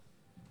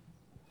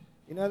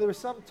You know, there are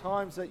some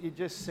times that you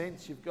just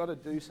sense you've got to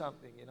do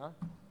something, you know.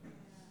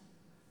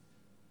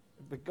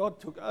 But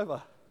God took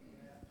over.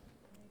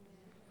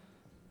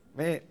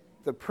 Man,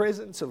 the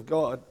presence of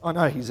God, I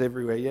know He's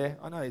everywhere, yeah?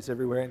 I know He's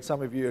everywhere, and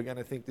some of you are going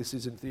to think this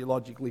isn't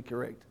theologically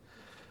correct.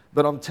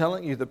 But I'm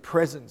telling you, the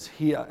presence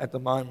here at the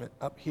moment,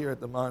 up here at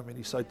the moment,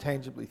 is so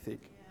tangibly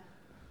thick.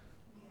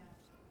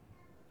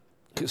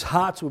 Because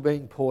hearts were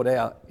being poured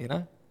out, you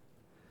know?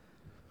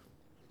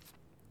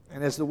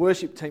 And as the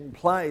worship team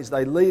plays,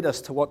 they lead us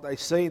to what they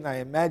see and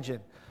they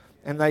imagine,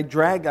 and they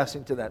drag us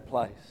into that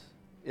place,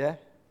 yeah?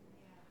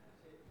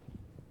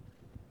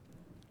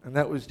 And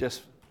that was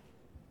just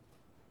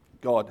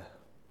God.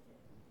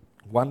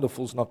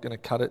 Wonderful's not going to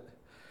cut it.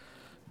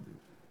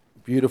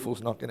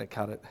 Beautiful's not going to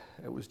cut it.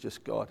 It was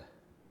just God.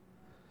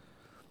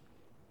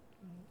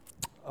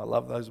 I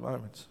love those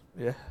moments.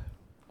 Yeah.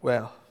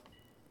 Wow.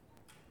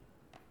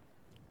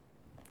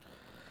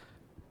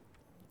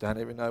 Don't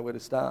even know where to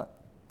start.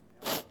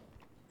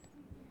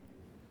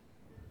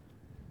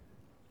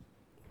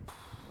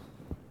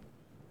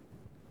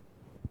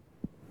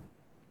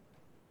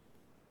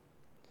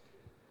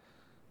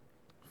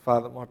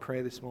 Father, my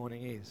prayer this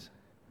morning is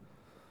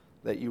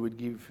that you would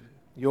give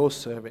your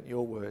servant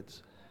your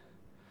words.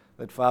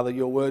 That, Father,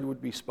 your word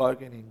would be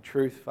spoken in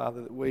truth,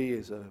 Father, that we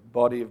as a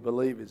body of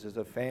believers, as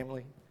a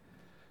family,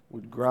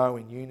 would grow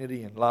in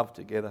unity and love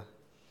together.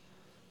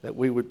 That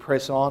we would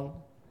press on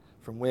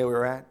from where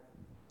we're at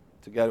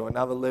to go to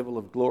another level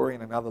of glory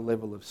and another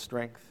level of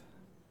strength.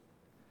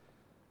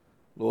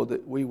 Lord,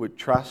 that we would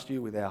trust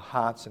you with our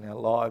hearts and our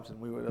lives, and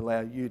we would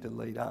allow you to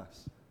lead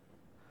us.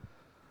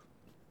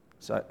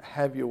 So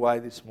have your way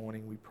this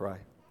morning, we pray.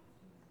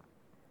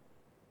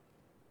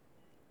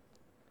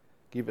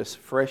 Give us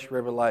fresh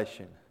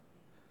revelation.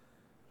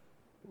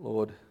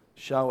 Lord,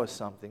 show us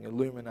something,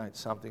 illuminate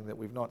something that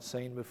we've not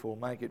seen before.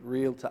 Make it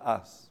real to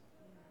us.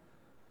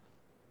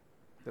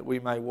 That we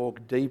may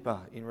walk deeper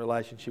in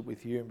relationship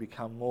with you and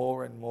become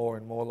more and more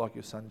and more like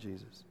your Son,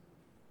 Jesus.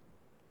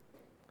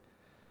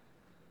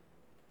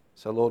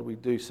 So, Lord, we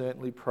do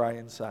certainly pray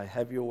and say,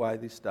 have your way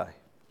this day.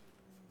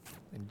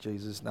 In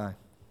Jesus' name.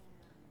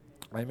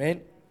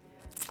 Amen.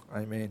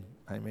 Amen.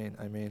 Amen.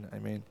 Amen.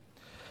 Amen.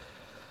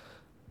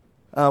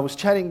 I was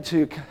chatting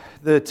to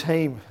the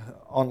team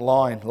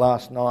online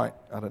last night.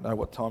 I don't know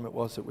what time it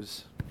was. It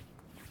was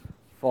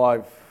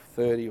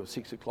 5:30 or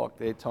 6 o'clock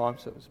their time,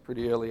 so it was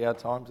pretty early our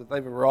time. So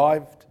they've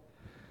arrived.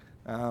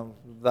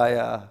 They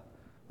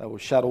were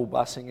shuttle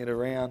busing it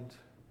around,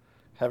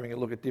 having a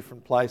look at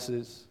different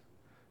places.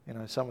 You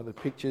know, some of the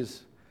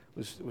pictures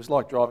it was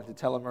like driving to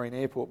Tullamarine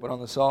Airport, but on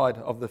the side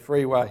of the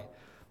freeway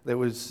there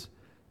was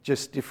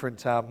just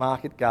different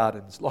market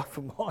gardens, like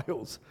for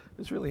miles. It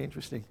was really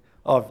interesting.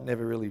 I've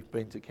never really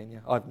been to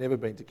Kenya. I've never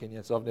been to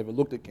Kenya, so I've never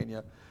looked at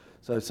Kenya.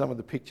 So some of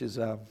the pictures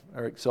are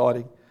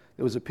exciting.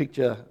 There was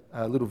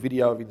a little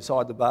video of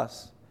inside the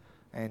bus,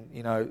 and,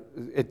 you know,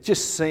 it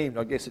seemed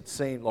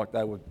like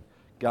they were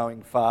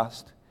going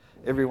fast.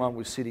 Everyone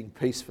was sitting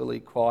peacefully,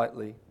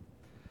 quietly.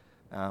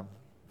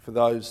 For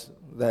those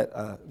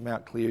that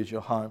Mount Clear is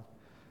your home,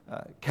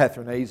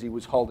 Catherine Easy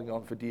was holding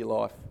on for dear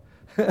life.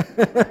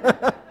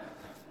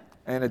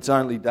 And it's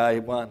only day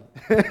one.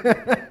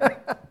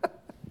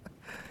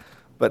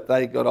 But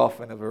they got off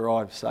and have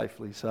arrived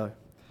safely. So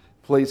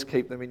please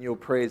keep them in your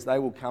prayers. They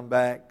will come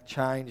back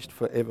changed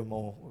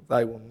forevermore.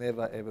 They will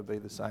never, ever be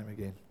the same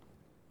again.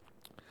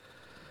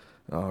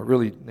 I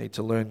really need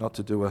to learn not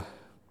to do a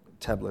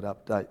tablet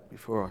update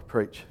before I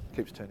preach. It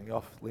keeps turning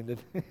off, Lyndon.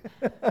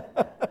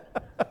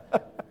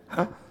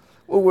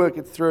 We'll work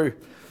it through.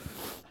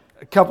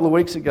 A couple of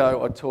weeks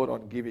ago, I taught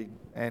on giving,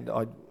 and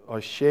I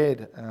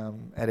shared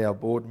at our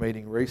board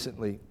meeting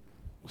recently.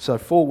 So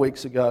 4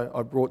 weeks ago,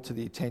 I brought to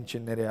the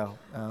attention that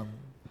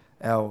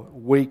our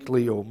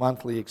weekly or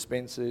monthly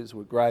expenses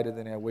were greater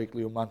than our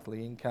weekly or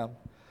monthly income.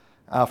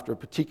 After a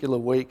particular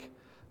week,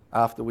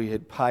 after we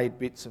had paid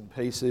bits and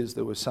pieces,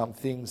 there were some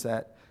things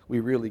that we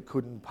really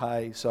couldn't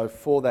pay. So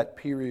for that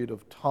period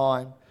of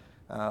time,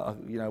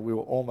 we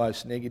were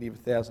almost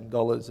negative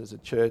 $1,000 as a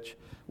church.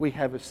 We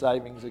have a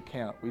savings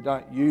account. We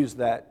don't use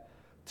that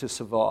to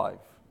survive.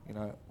 You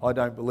know, I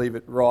don't believe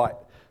it right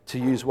to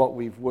use what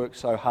we've worked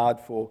so hard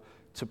for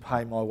to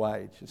pay my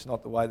wage. It's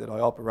not the way that I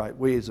operate.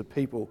 We as a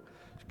people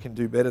can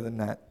do better than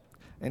that.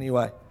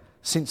 Anyway,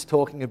 since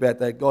talking about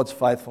that, God's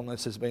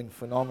faithfulness has been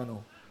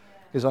phenomenal.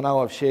 Because I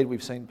know I've shared,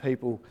 we've seen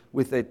people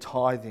with their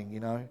tithing, you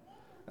know,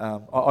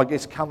 I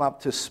guess come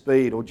up to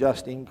speed or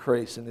just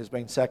increase, and there's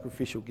been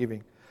sacrificial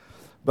giving.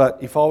 But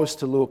if I was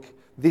to look,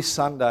 this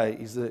Sunday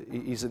is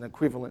an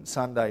equivalent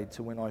Sunday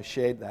to when I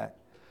shared that.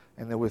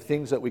 And there were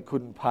things that we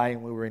couldn't pay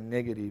and we were in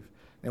negative.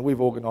 And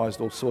we've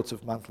organised all sorts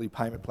of monthly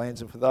payment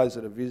plans. And for those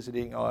that are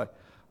visiting, I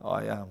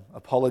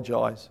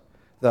apologise.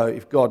 Though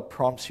if God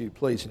prompts you,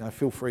 please,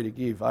 feel free to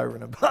give over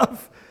and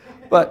above.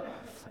 But,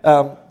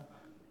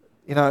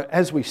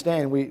 as we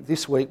stand,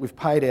 this week we've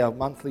paid our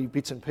monthly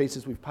bits and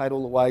pieces. We've paid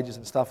all the wages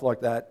and stuff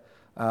like that.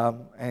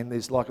 And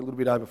there's like a little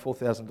bit over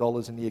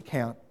 $4,000 in the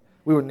account.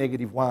 We were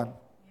 -1.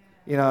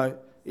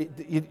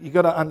 You've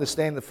got to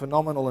understand the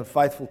phenomenal and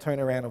faithful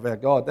turnaround of our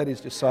God. That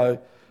is just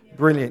so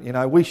brilliant. You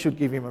know, we should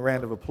give him a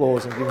round of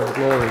applause and give him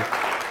glory.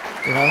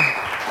 You know.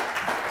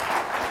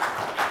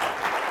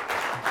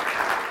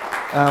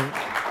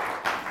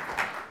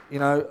 You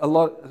know, a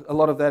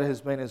lot of that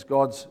has been as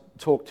God's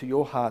talked to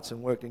your hearts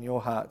and worked in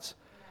your hearts.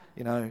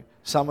 You know,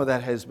 some of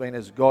that has been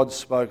as God's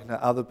spoken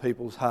to other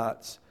people's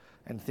hearts,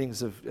 and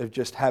things have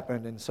just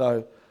happened. And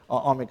so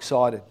I'm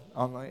excited.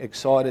 I'm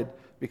excited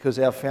because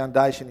our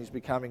foundation is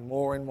becoming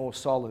more and more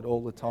solid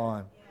all the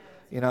time.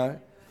 You know,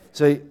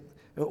 see,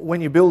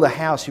 when you build a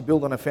house, you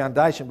build on a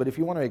foundation. But if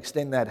you want to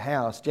extend that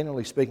house,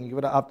 generally speaking, you've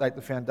got to update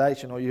the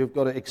foundation, or you've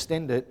got to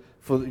extend it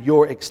for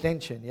your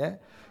extension. Yeah.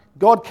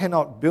 God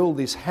cannot build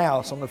this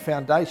house on the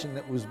foundation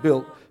that was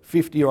built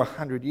 50 or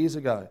 100 years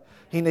ago.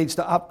 He needs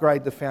to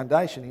upgrade the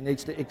foundation. He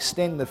needs to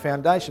extend the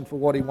foundation for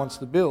what he wants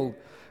to build.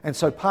 And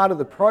so part of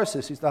the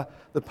process is the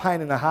pain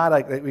and the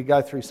heartache that we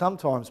go through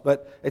sometimes,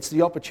 but it's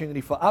the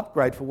opportunity for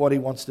upgrade for what he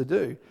wants to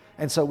do.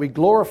 And so we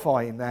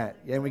glorify in that,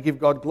 and we give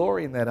God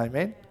glory in that,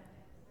 amen?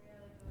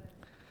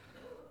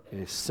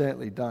 You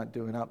certainly don't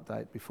do an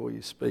update before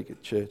you speak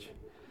at church.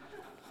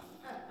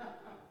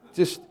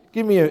 Just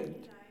give me a...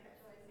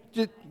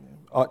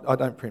 I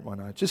don't print my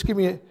notes. Just give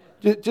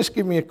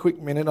me a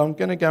quick minute. I'm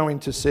going to go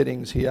into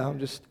settings here.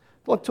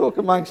 I'll talk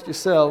amongst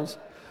yourselves.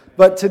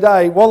 But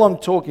today, while I'm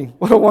talking,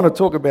 what I want to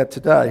talk about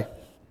today,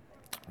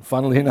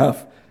 funnily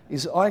enough,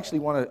 is I actually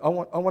want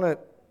to.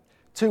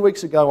 2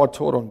 weeks ago, I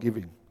taught on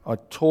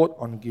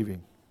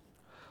giving.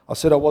 I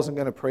said I wasn't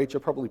going to preach. I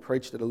probably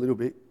preached it a little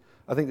bit.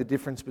 I think the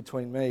difference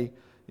between me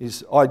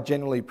is I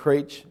generally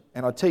preach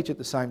and I teach at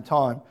the same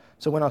time.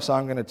 So when I say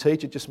I'm going to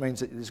teach, it just means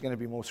that there's going to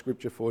be more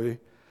scripture for you.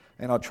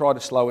 And I try to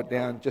slow it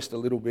down just a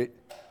little bit,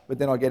 but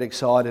then I get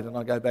excited and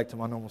I go back to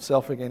my normal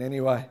self again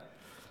anyway.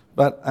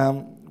 But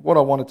what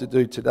I wanted to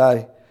do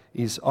today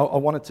is I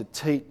wanted to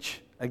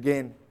teach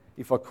again,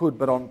 if I could,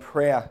 but on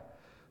prayer,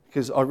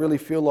 because I really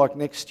feel like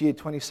next year,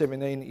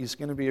 2017, is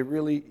going to be a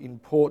really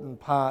important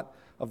part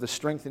of the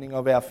strengthening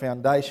of our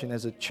foundation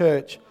as a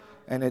church,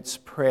 and it's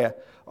prayer.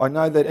 I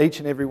know that each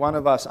and every one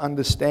of us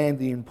understand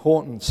the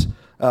importance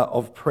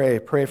of prayer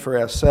for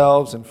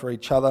ourselves and for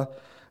each other.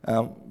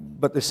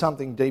 But there's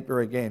something deeper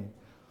again,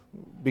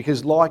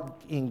 because like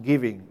in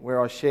giving,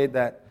 where I shared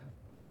that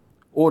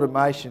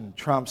automation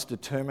trumps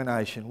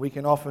determination, we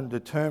can often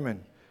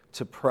determine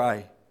to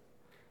pray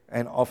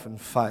and often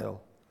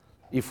fail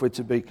if we're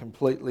to be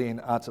completely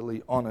and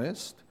utterly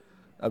honest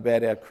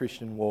about our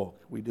Christian walk.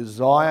 We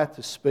desire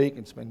to speak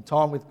and spend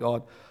time with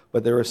God,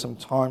 but there are some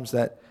times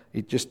that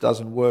it just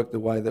doesn't work the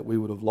way that we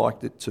would have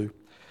liked it to.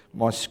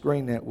 My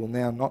screen net will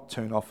now not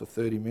turn off for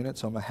 30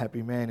 minutes. I'm a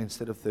happy man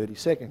instead of 30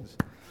 seconds.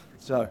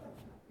 So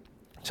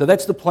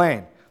that's the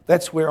plan.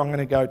 That's where I'm going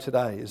to go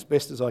today as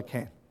best as I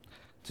can,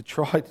 to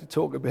try to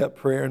talk about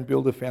prayer and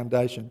build a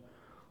foundation.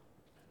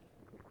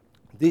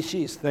 This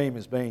year's theme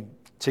has been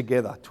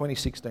Together,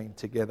 2016,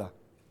 Together.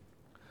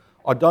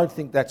 I don't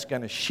think that's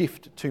going to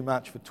shift too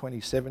much for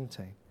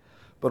 2017,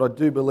 but I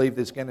do believe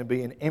there's going to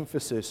be an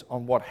emphasis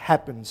on what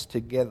happens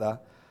together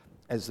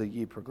as the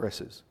year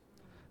progresses.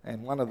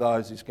 And one of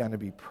those is going to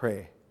be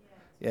prayer.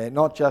 Yeah,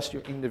 not just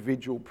your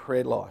individual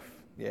prayer life.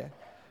 Yeah.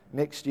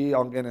 Next year,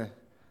 I'm going to,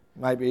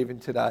 maybe even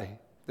today,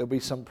 there'll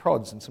be some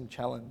prods and some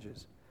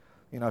challenges,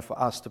 for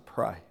us to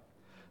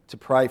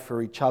pray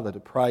for each other, to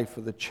pray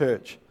for the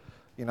church,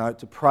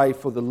 to pray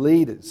for the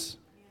leaders,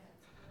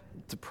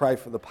 to pray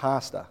for the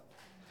pastor,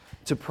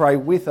 to pray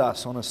with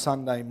us on a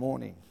Sunday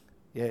morning,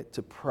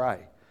 to pray,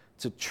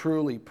 to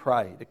truly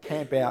pray, to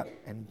camp out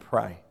and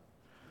pray.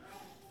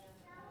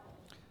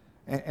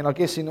 And I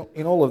guess in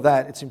all of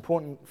that, it's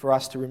important for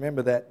us to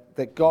remember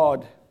that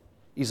God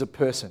is a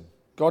person.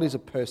 God is a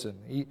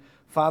person.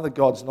 Father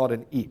God's not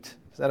an it.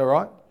 Is that all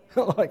right?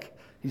 Like,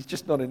 he's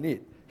just not an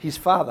it. He's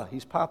Father.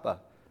 He's Papa.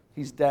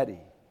 He's Daddy.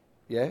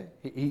 Yeah?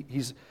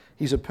 He's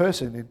a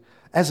person. And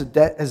as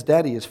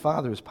Daddy, as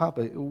Father, as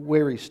Papa,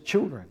 we're his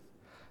children.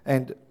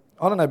 And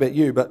I don't know about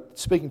you, but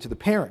speaking to the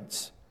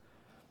parents,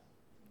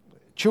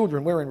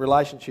 children, we're in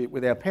relationship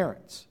with our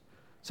parents.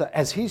 So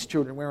as his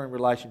children, we're in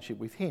relationship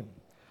with him.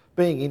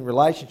 Being in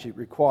relationship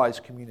requires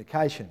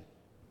communication.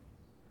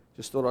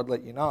 Just thought I'd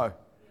let you know.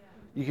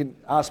 You can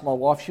ask my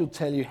wife, she'll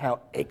tell you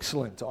how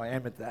excellent I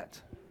am at that.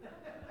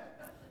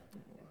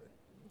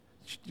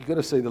 You've got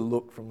to see the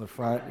look from the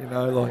front,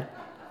 like.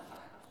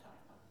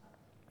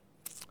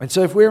 And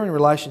so if we're in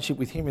relationship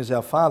with him as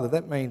our Father,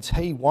 that means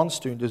he wants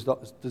to and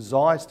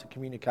desires to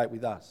communicate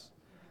with us.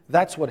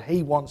 That's what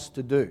he wants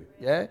to do,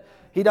 yeah?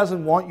 He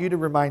doesn't want you to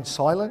remain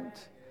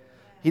silent.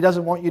 He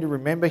doesn't want you to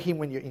remember him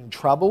when you're in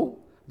trouble,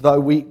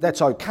 though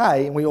that's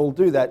okay, and we all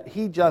do that.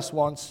 He just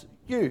wants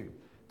you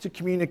to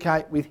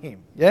communicate with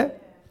him, yeah?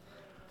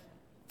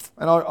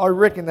 And I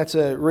reckon that's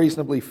a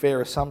reasonably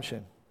fair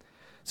assumption.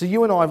 So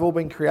you and I have all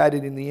been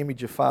created in the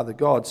image of Father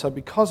God. So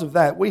because of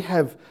that, we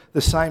have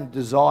the same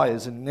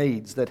desires and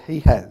needs that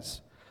he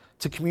has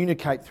to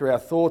communicate through our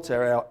thoughts,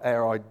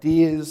 our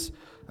ideas,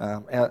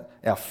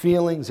 our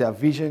feelings, our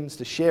visions,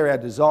 to share our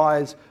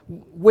desires.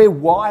 We're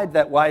wired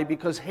that way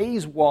because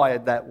He's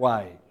wired that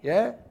way,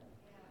 yeah?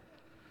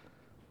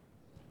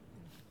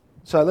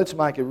 So let's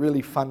make a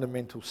really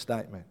fundamental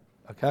statement,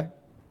 okay?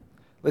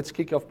 Let's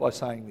kick off by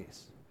saying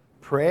this.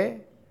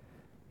 Prayer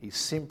is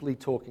simply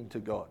talking to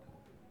God.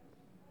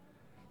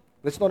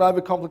 Let's not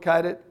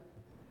overcomplicate it.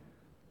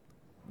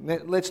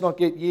 Let's not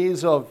get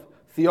years of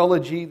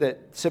theology that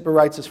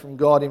separates us from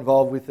God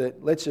involved with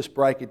it. Let's just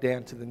break it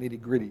down to the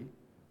nitty-gritty,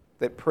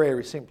 that prayer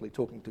is simply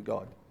talking to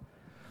God.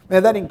 Now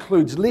that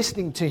includes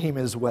listening to Him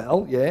as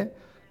well, yeah?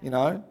 You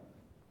know,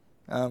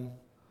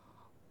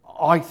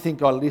 I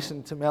think I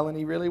listen to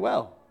Melanie really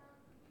well.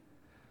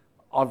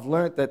 I've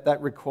learnt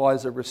that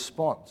requires a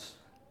response.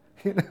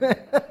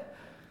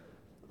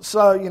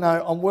 So, you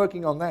know, I'm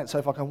working on that. So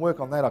if I can work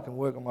on that, I can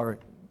work on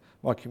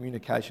my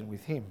communication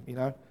with Him, you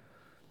know.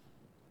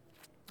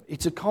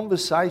 It's a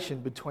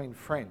conversation between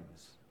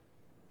friends.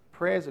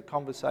 Prayer is a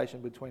conversation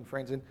between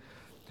friends. And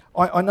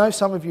I know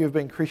some of you have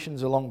been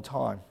Christians a long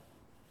time.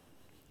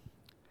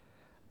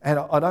 And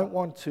I don't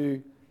want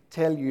to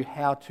tell you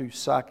how to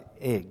suck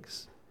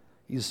eggs,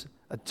 is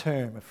a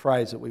term, a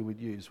phrase that we would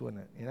use,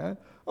 wouldn't it? You know,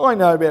 I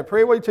know about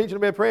prayer. What are you teaching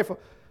about prayer for?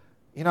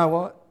 You know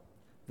what?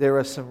 There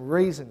are some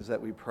reasons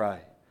that we pray.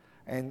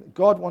 And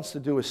God wants to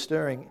do a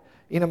stirring.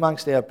 In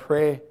amongst our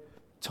prayer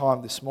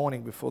time this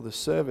morning before the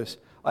service,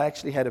 I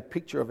actually had a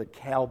picture of a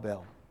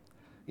cowbell.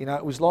 You know,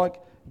 it was like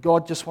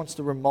God just wants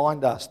to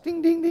remind us,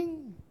 ding, ding,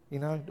 ding, you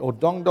know, or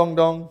dong, dong,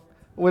 dong,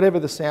 whatever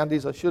the sound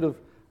is. I should have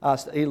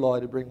asked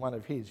Eli to bring one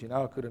of his, you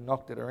know, I could have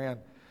knocked it around.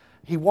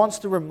 He wants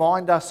to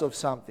remind us of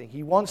something.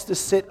 He wants to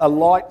set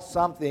alight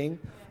something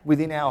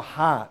within our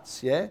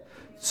hearts, yeah?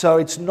 So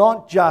it's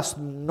not just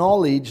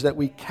knowledge that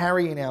we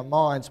carry in our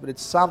minds, but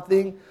it's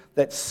something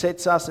that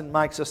sets us and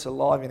makes us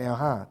alive in our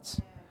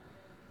hearts.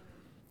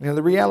 You know,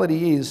 the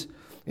reality is,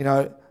 you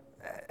know,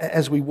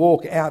 as we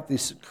walk out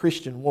this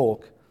Christian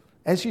walk,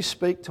 as you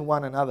speak to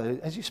one another,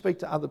 as you speak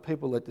to other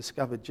people that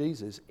discover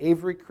Jesus,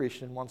 every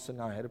Christian wants to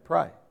know how to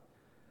pray.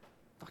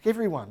 Like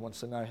everyone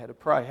wants to know how to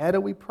pray. How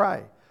do we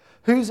pray?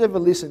 Who's ever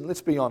listened?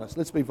 Let's be honest.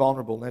 Let's be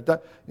vulnerable. Now,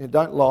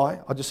 don't lie.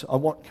 I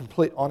want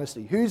complete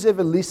honesty. Who's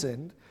ever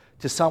listened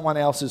to someone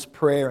else's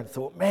prayer and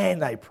thought, man,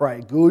 they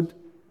pray good?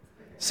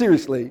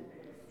 Seriously.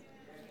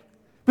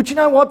 But you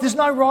know what? There's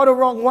no right or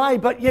wrong way,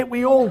 but yet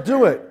we all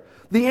do it.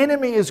 The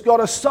enemy has got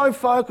us so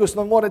focused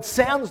on what it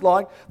sounds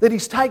like that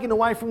he's taken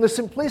away from the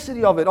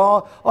simplicity of it.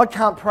 Oh, I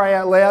can't pray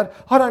out loud.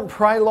 I don't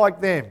pray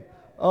like them.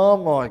 Oh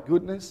my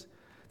goodness.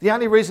 The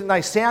only reason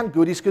they sound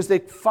good is because they're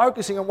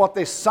focusing on what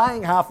they're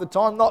saying half the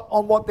time, not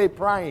on what they're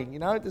praying. You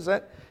know,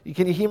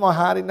 can you hear my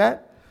heart in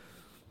that?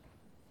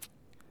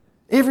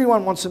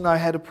 Everyone wants to know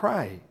how to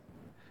pray.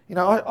 You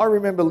know, I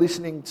remember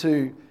listening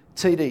to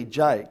T.D.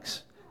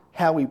 Jakes,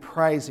 how he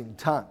prays in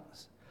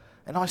tongues.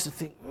 And I used to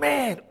think,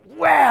 man,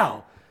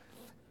 wow,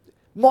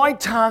 my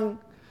tongue,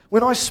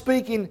 when I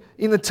speak in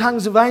the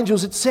tongues of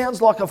angels, it sounds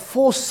like a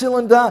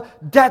 4-cylinder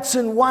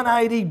Datsun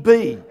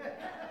 180B.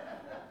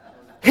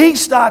 He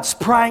starts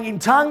praying in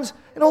tongues,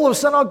 and all of a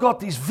sudden I've got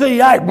this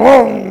V8,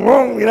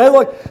 you know,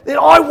 like,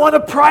 I want to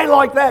pray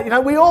like that. You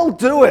know, we all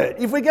do it.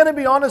 If we're going to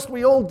be honest,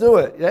 we all do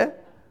it, yeah?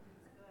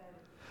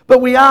 But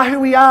we are who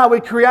we are.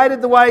 We're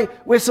created the way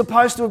we're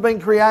supposed to have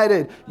been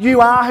created.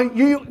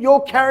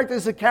 Your character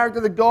is the character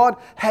that God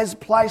has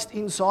placed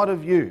inside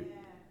of you.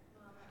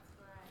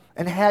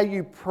 And how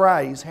you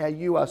pray is how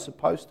you are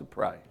supposed to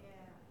pray.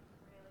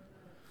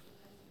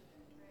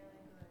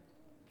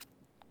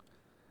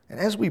 And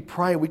as we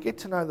pray, we get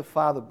to know the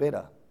Father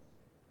better.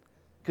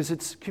 Because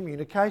it's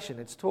communication,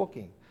 it's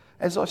talking.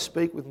 As I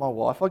speak with my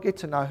wife, I get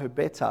to know her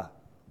better.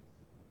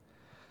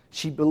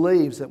 She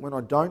believes that when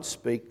I don't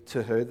speak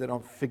to her, that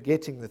I'm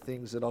forgetting the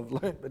things that I've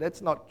learned. But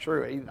that's not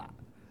true either.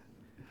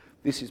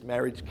 This is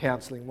marriage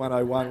counselling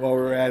 101 while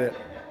we're at it.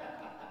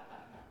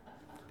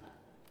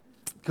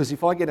 Because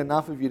if I get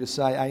enough of you to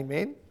say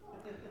amen,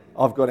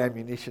 I've got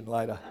ammunition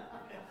later.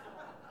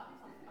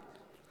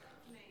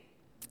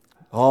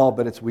 Oh,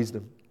 but it's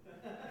wisdom.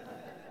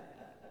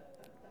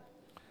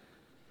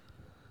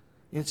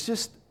 It's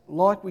just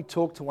like we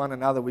talk to one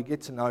another, we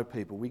get to know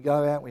people. We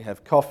go out, we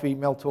have coffee.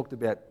 Mel talked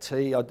about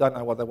tea. I don't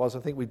know what that was. I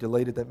think we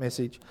deleted that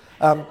message.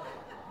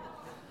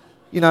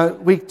 You know,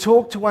 we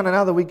talk to one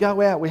another. We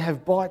go out, we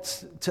have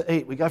bites to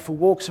eat. We go for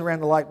walks around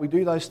the lake. We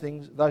do those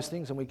things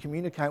and we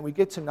communicate. We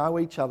get to know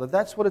each other.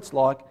 That's what it's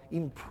like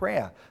in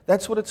prayer.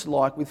 That's what it's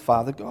like with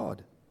Father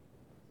God.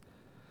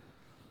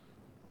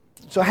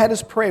 So how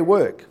does prayer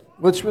work?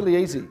 Well, it's really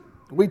easy.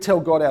 We tell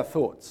God our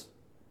thoughts.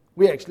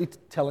 We actually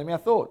tell Him our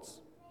thoughts.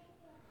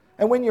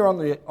 And when you're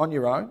on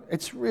your own,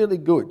 it's really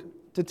good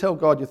to tell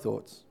God your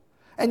thoughts.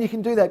 And you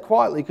can do that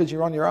quietly because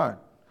you're on your own.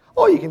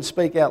 Or you can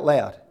speak out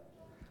loud.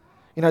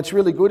 You know, it's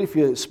really good if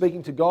you're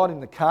speaking to God in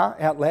the car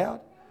out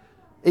loud.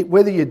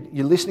 Whether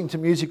you're listening to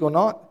music or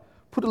not,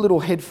 put a little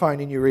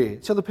headphone in your ear.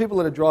 So the people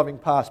that are driving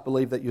past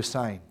believe that you're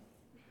sane.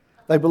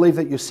 They believe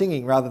that you're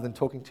singing rather than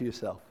talking to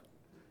yourself.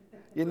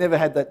 You never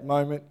had that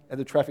moment at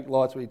the traffic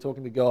lights where you're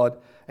talking to God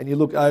and you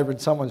look over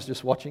and someone's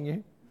just watching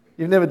you?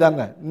 You've never done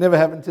that? Never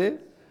happened to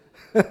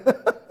you?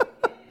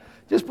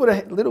 Just put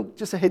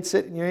a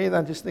headset in your ear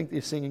and just think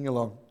you're singing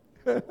along.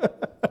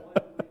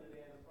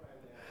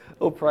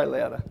 Or pray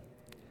louder.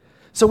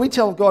 So we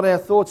tell God our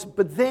thoughts,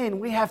 but then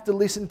we have to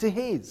listen to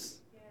His.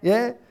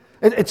 Yeah?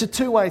 It's a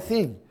two-way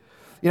thing.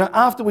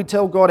 After we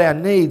tell God our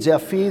needs, our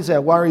fears,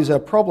 our worries, our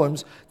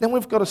problems, then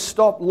we've got to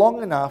stop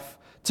long enough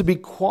to be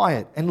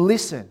quiet and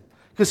listen.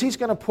 Because He's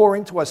going to pour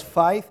into us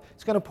faith,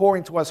 He's going to pour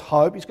into us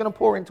hope, He's going to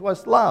pour into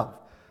us love.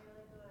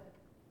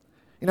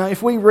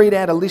 If we read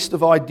out a list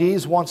of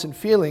ideas, wants and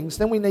feelings,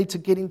 then we need to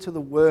get into the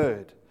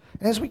Word.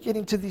 And as we get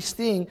into this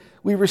thing,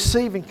 we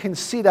receive and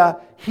consider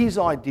His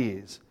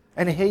ideas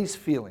and His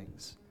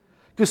feelings.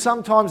 Because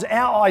sometimes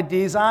our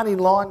ideas aren't in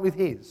line with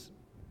His.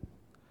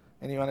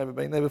 Anyone ever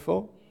been there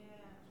before?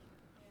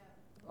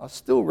 I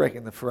still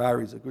reckon the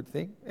Ferrari's a good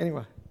thing.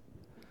 Anyway.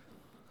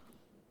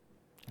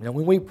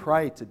 When we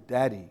pray to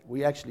Daddy,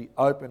 we actually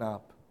open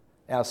up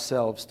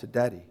ourselves to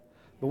Daddy.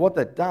 But what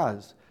that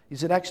does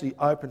is it actually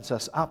opens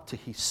us up to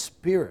His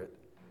Spirit.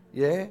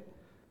 Yeah?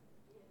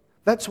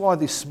 That's why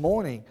this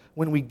morning,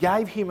 when we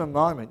gave Him a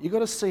moment, you've got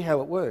to see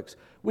how it works.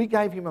 We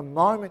gave Him a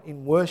moment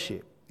in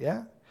worship.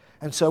 Yeah?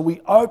 And so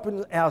we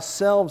opened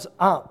ourselves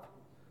up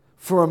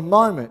for a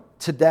moment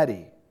to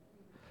Daddy.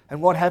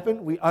 And what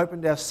happened? We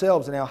opened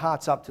ourselves and our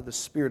hearts up to the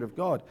Spirit of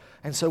God.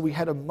 And so we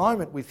had a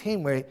moment with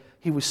Him where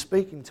He was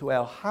speaking to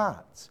our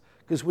hearts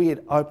because we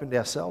had opened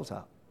ourselves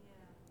up.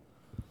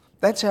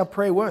 That's how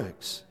prayer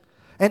works.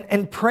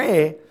 And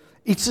prayer,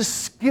 it's a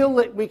skill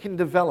that we can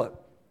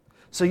develop.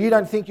 So you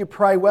don't think you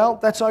pray well?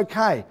 That's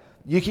okay.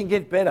 You can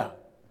get better.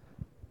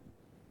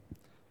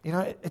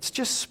 It's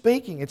just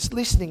speaking, it's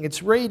listening,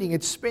 it's reading,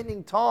 it's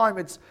spending time,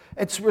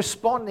 it's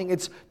responding,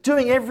 it's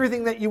doing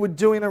everything that you would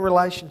do in a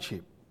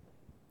relationship.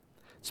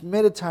 It's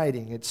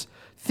meditating, it's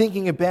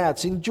thinking about,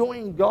 it's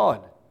enjoying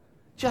God.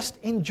 Just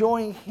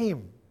enjoying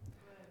Him.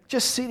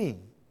 Just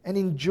sitting and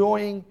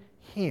enjoying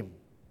Him.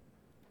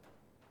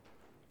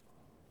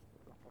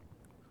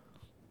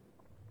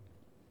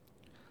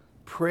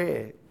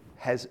 Prayer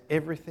has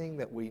everything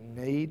that we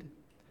need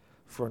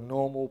for a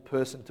normal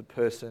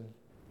person-to-person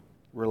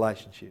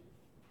relationship.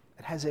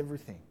 It has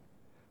everything.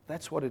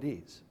 That's what it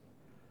is.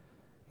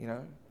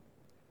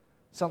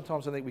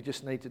 Sometimes I think we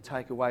just need to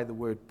take away the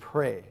word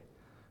prayer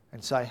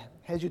and say,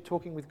 how's your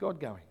talking with God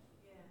going?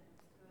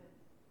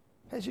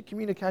 How's your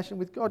communication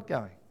with God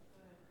going?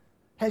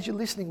 How's your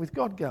listening with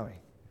God going?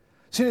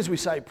 As soon as we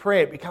say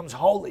prayer, it becomes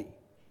holy.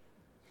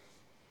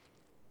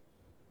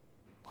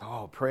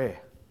 Oh,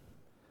 prayer.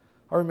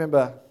 I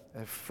remember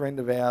a friend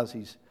of ours,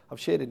 I've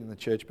shared it in the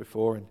church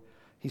before, and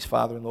his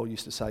father-in-law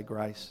used to say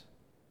grace.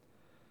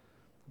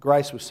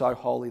 Grace was so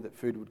holy that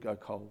food would go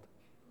cold.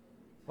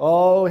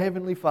 Oh,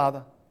 Heavenly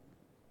Father,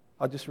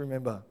 I just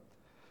remember.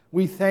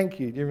 We thank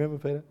you. Do you remember,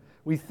 Peter?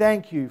 We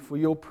thank you for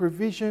your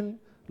provision,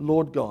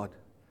 Lord God.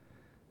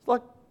 It's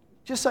like,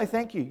 just say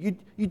thank you.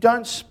 You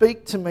don't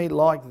speak to me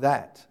like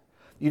that.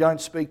 You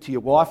don't speak to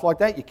your wife like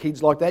that, your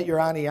kids like that,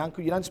 your auntie,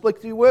 uncle. You don't speak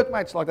to your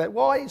workmates like that.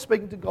 Why are you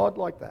speaking to God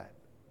like that?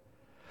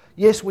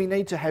 Yes, we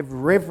need to have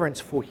reverence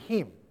for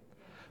Him.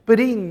 But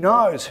He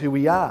knows who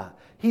we are.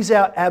 He's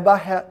our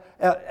Abba,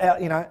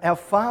 our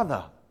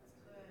Father.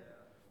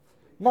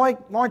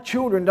 My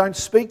children don't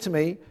speak to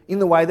me in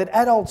the way that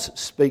adults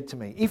speak to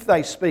me. If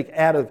they speak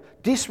out of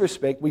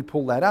disrespect, we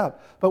pull that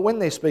up. But when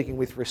they're speaking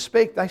with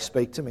respect, they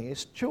speak to me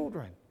as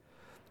children.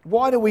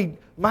 Why do we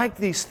make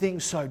these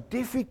things so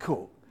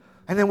difficult?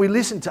 And then we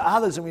listen to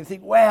others and we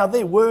think, wow,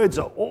 their words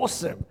are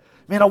awesome.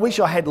 Man, I wish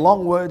I had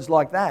long words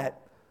like that.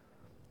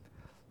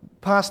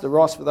 Pastor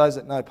Ross, for those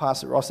that know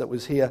Pastor Ross that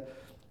was here,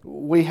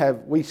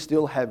 we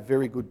still have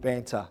very good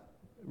banter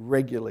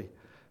regularly.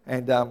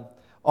 And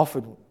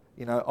often,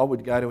 I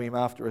would go to him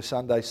after a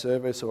Sunday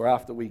service or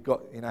after we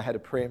had a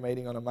prayer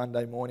meeting on a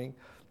Monday morning,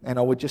 and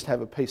I would just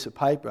have a piece of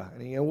paper.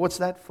 And he'd go, what's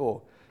that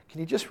for? Can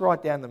you just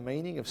write down the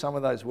meaning of some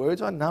of those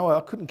words?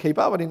 I couldn't keep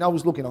up. I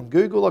was looking on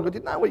Google. I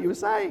didn't know what you were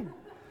saying.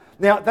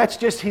 Now, that's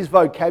just his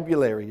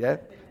vocabulary, yeah?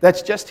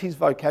 That's just his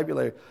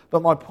vocabulary.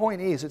 But my point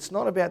is, it's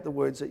not about the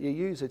words that you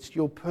use. It's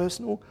your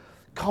personal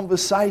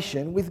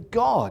conversation with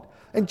God.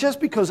 And just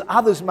because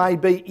others may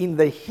be in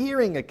the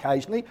hearing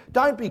occasionally,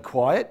 don't be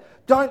quiet.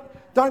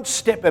 Don't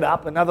step it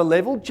up another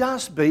level.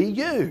 Just be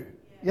you.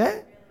 Yeah?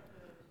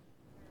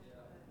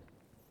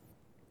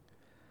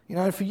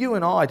 For you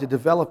and I to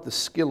develop the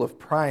skill of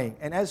praying,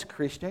 and as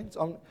Christians,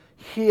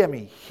 hear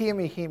me.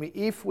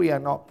 If we are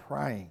not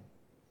praying,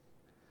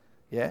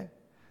 yeah,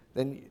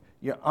 then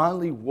you're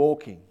only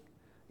walking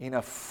in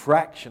a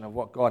fraction of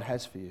what God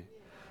has for you.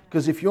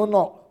 Because if you're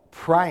not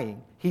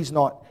praying, He's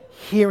not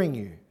hearing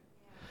you.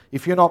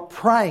 If you're not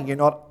praying, you're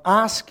not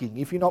asking.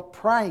 If you're not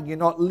praying, you're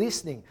not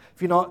listening.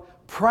 If you're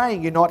not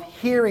praying, you're not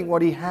hearing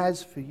what He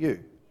has for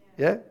you.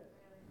 Yeah?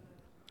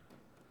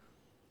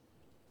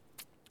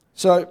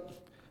 So,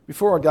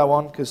 before I go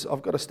on, because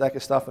I've got a stack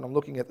of stuff and I'm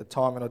looking at the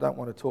time and I don't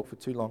want to talk for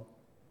too long.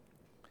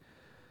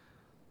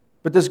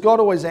 But does God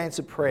always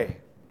answer prayer?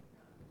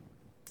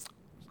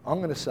 I'm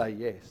going to say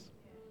yes.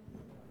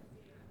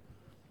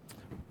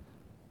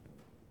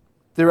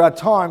 There are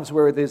times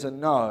where there's a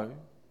no,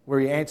 where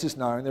he answers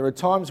no, and there are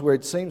times where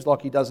it seems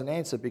like he doesn't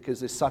answer because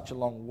there's such a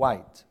long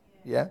wait.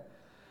 Yeah?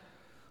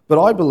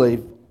 But I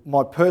believe,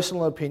 my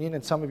personal opinion,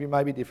 and some of you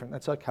may be different,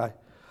 that's okay.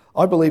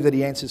 I believe that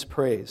he answers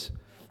prayers,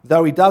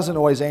 though he doesn't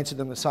always answer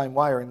them the same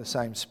way or in the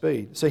same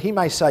speed. So he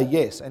may say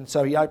yes, and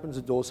so he opens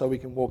the door so we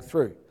can walk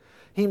through.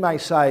 He may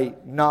say,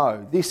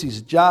 no, this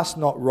is just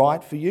not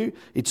right for you.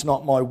 It's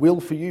not my will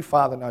for you.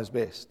 Father knows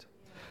best.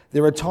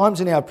 There are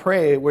times in our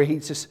prayer where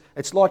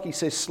it's like he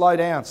says, slow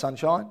down,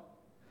 sunshine.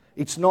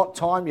 It's not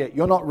time yet.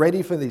 You're not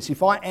ready for this.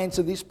 If I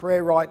answer this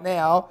prayer right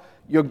now,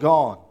 you're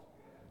gone.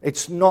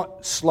 It's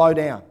not slow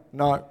down.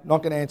 No,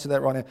 not going to answer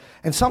that right now.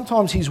 And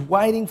sometimes he's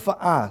waiting for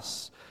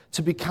us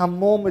to become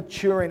more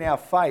mature in our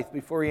faith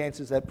before he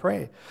answers that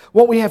prayer.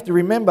 What we have to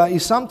remember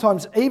is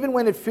sometimes, even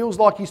when it feels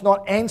like he's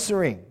not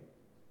answering,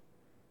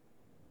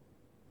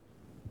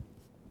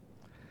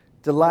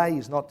 delay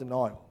is not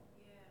denial.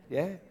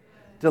 Yeah?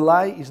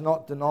 Delay is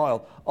not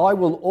denial. I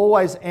will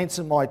always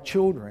answer my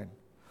children.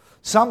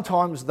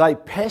 Sometimes they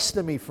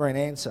pester me for an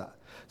answer.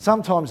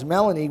 Sometimes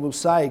Melanie will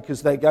say,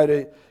 because they go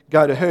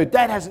to her,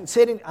 Dad hasn't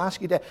said anything. Ask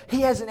your dad.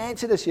 He hasn't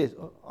answered us yet.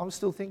 I'm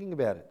still thinking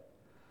about it.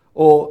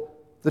 Or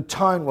the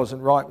tone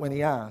wasn't right when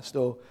he asked.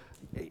 Or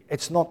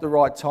it's not the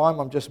right time.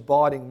 I'm just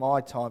biding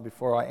my time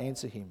before I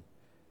answer him.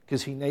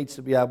 Because he needs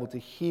to be able to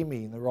hear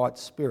me in the right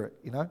spirit,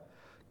 you know.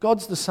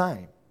 God's the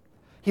same.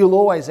 He'll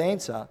always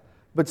answer,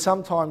 but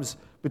sometimes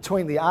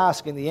between the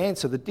ask and the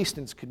answer, the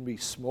distance can be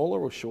smaller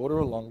or shorter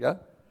or longer.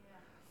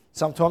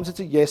 Sometimes it's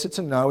a yes, it's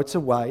a no, it's a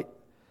wait.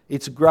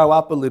 It's grow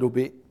up a little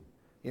bit.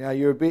 You know,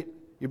 you're a bit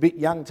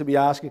young to be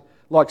asking,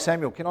 like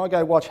Samuel, can I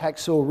go watch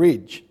Hacksaw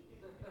Ridge?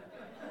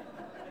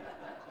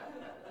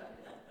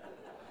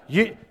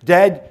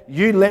 Dad,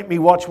 you let me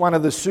watch one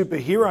of the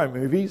superhero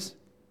movies.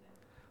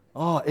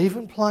 Oh,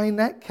 even playing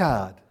that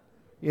card,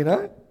 you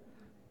know?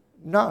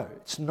 No,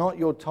 it's not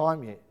your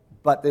time yet,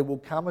 but there will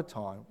come a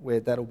time where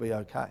that'll be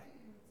okay.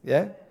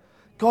 Yeah?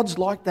 God's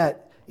like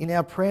that in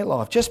our prayer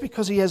life. Just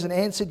because he hasn't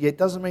answered yet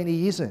doesn't mean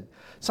he isn't.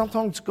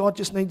 Sometimes God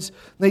just needs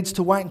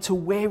to wait until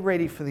we're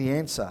ready for the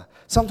answer.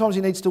 Sometimes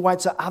he needs to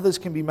wait so others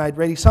can be made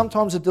ready.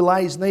 Sometimes a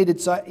delay is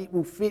needed so it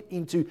will fit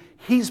into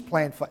his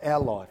plan for our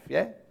life.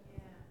 Yeah?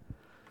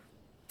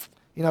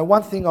 You know,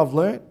 one thing I've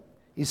learned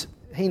is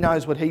he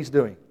knows what he's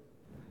doing.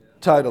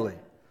 Totally.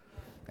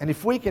 And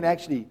if we can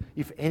actually,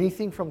 if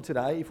anything from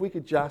today, if we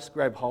could just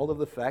grab hold of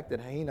the fact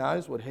that he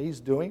knows what he's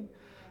doing,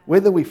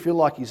 whether we feel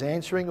like he's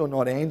answering or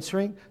not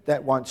answering,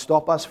 that won't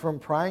stop us from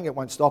praying, it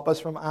won't stop us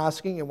from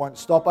asking, it won't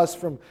stop us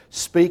from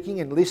speaking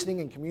and listening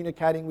and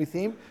communicating with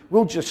him.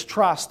 We'll just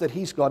trust that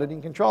he's got it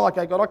in control.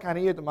 Okay, God, I can't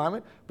hear you at the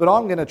moment, but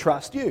I'm going to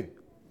trust you.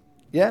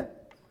 Yeah?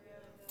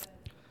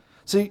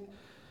 See,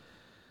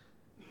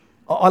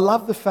 I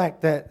love the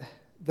fact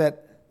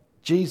that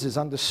Jesus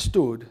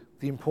understood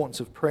the importance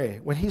of prayer.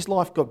 When his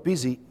life got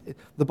busy,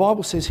 the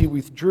Bible says he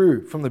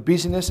withdrew from the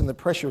busyness and the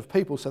pressure of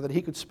people so that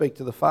he could speak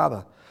to the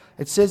Father.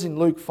 It says in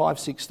Luke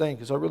 5:16,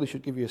 because I really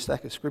should give you a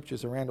stack of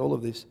scriptures around all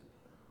of this.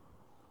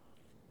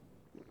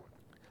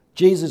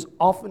 Jesus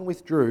often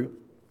withdrew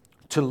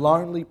to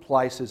lonely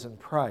places and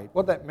prayed.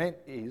 What that meant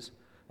is,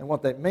 and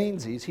what that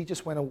means is, he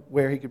just went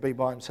where he could be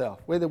by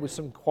himself, where there was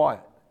some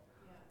quiet.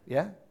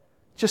 Yeah?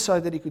 Just so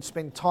that he could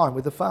spend time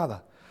with the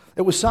Father.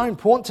 It was so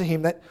important to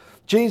him that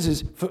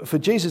for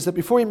Jesus, that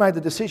before he made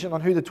the decision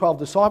on who the 12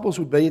 disciples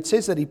would be, it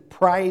says that he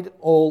prayed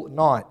all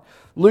night.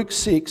 Luke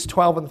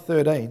 6:12 and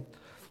 13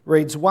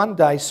 reads, one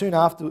day soon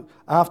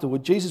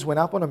afterward, Jesus went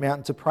up on a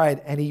mountain to pray,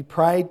 and he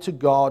prayed to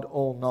God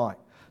all night.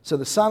 So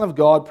the Son of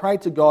God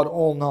prayed to God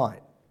all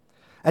night.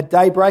 At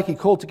daybreak, he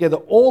called together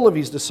all of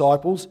his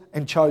disciples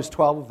and chose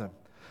 12 of them.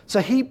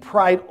 So he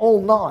prayed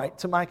all night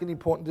to make an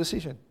important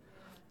decision.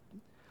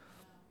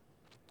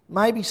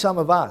 Maybe some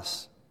of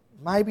us,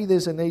 maybe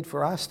there's a need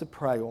for us to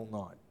pray all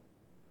night.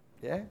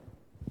 Yeah?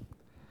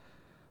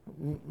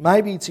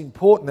 Maybe it's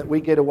important that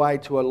we get away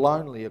to a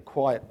lonely, a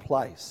quiet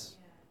place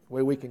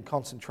where we can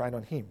concentrate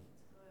on him.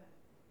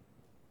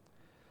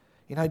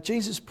 You know,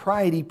 Jesus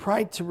prayed. He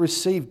prayed to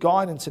receive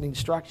guidance and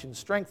instruction,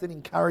 strength and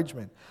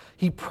encouragement.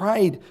 He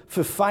prayed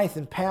for faith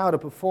and power to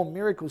perform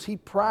miracles. He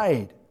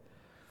prayed.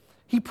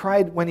 He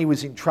prayed when he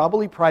was in trouble.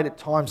 He prayed at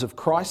times of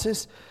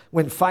crisis,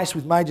 when faced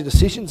with major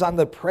decisions,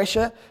 under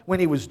pressure,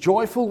 when he was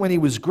joyful, when he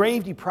was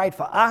grieved. He prayed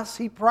for us.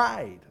 He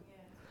prayed.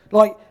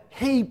 Like,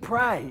 he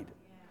prayed.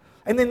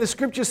 And then the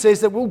scripture says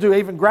that we'll do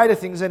even greater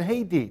things than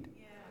he did.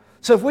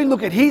 So if we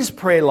look at his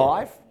prayer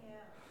life,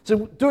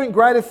 so doing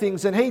greater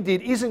things than he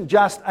did isn't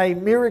just a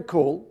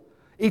miracle,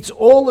 it's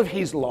all of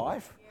his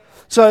life.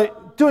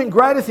 So doing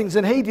greater things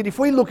than he did, if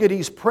we look at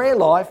his prayer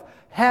life,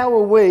 how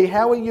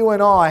are you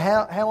and I,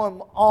 how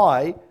am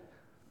I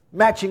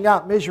matching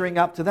up, measuring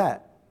up to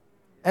that?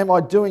 Am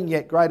I doing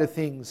yet greater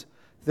things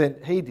than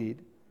he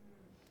did?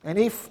 And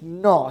if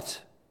not,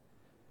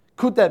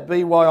 could that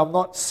be why I'm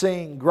not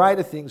seeing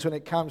greater things when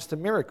it comes to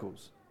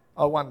miracles?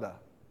 I wonder.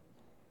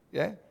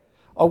 Yeah?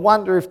 I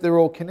wonder if they're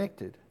all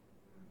connected.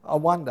 I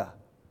wonder.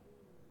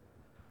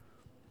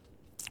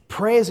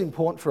 Prayer is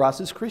important for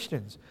us as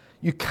Christians.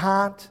 You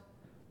can't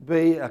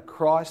be a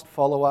Christ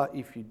follower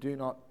if you do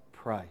not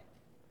pray.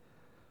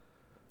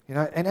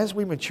 And as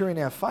we mature in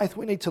our faith,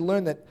 we need to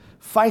learn that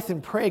faith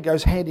and prayer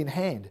goes hand in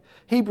hand.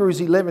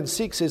 Hebrews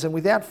 11:6 says, and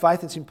without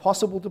faith it's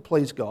impossible to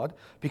please God,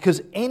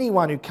 because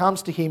anyone who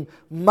comes to him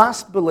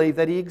must believe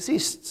that he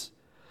exists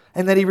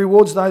and that he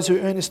rewards those who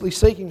earnestly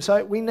seek him.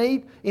 So we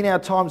need, in our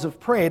times of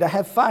prayer, to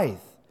have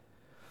faith.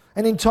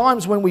 And in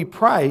times when we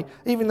pray,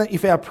 even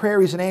if our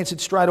prayer isn't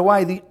answered straight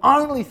away, the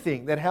only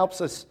thing that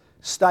helps us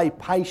stay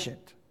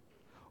patient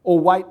or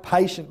wait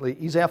patiently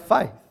is our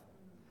faith.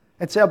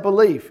 It's our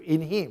belief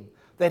in him,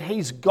 that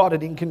he's got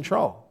it in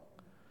control.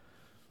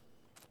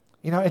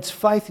 It's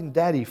faith in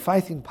Daddy,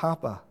 faith in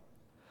Papa,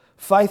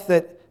 faith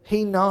that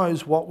he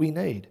knows what we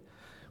need.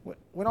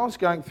 When I was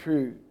going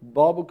through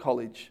Bible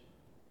college,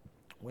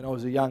 when I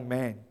was a young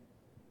man,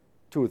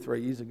 2 or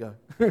 3 years ago,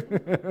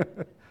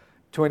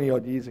 20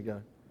 odd years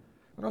ago,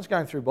 when I was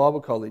going through Bible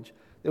college,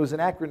 there was an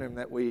acronym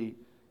that we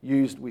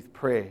used with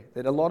prayer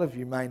that a lot of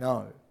you may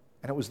know,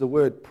 and it was the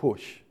word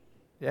PUSH.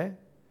 Yeah?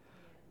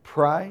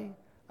 Pray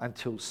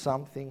until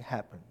something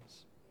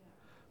happens.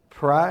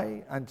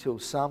 Pray until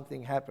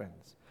something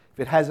happens. If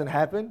it hasn't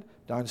happened,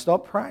 don't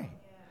stop praying.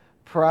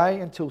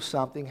 Pray until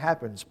something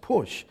happens.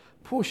 Push,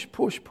 push,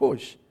 push,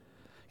 push.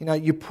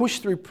 You push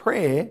through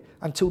prayer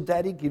until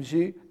Daddy gives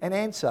you an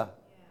answer.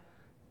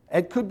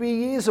 It could be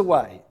years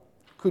away.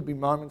 It could be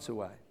moments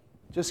away.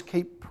 Just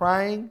keep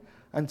praying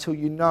until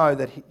you know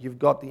that you've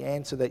got the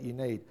answer that you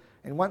need.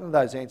 And one of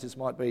those answers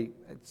might be,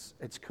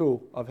 it's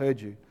cool, I've heard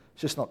you.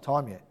 It's just not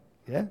time yet.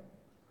 Yeah?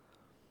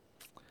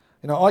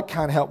 I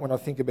can't help when I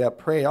think about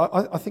prayer.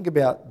 I think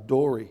about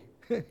Dory.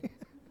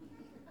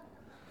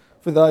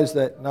 For those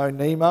that know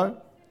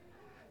Nemo,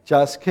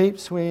 just keep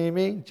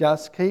swimming,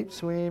 just keep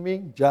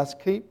swimming, just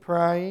keep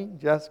praying,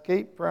 just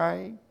keep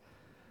praying.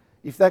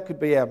 If that could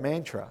be our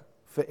mantra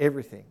for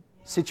everything.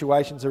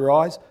 Situations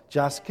arise,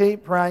 just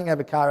keep praying.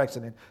 Have a car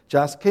accident,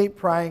 just keep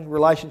praying.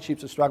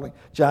 Relationships are struggling,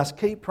 just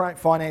keep praying.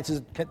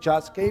 Finances,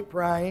 just keep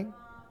praying.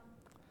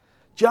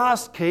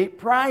 Just keep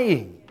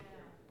praying.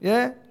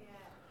 Yeah?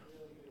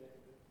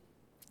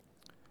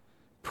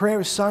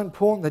 Prayer is so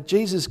important that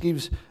Jesus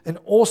gives an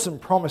awesome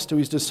promise to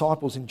his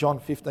disciples in John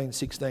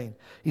 15:16.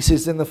 He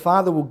says, then the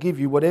Father will give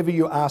you whatever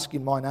you ask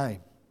in my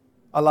name.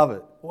 I love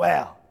it.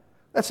 Wow.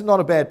 That's not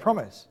a bad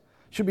promise.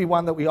 Should be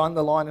one that we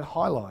underline and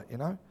highlight,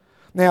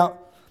 Now,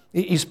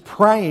 is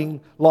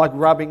praying like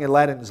rubbing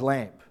Aladdin's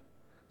lamp?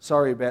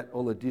 Sorry about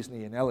all the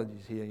Disney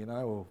analogies here,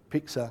 or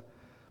Pixar.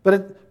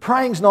 But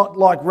praying's not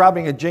like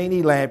rubbing a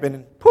genie lamp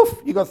and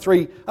poof, you got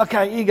 3.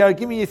 Okay, here you go,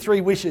 give me your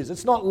 3 wishes.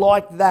 It's not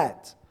like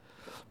that.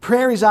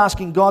 Prayer is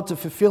asking God to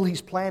fulfill his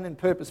plan and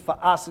purpose for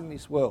us in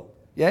this world.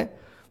 Yeah?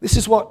 This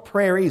is what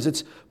prayer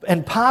is.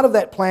 And part of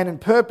that plan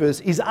and purpose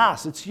is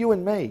us. It's you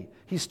and me,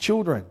 his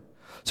children.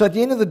 So at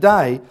the end of the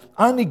day,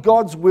 only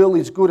God's will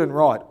is good and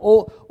right.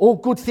 All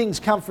good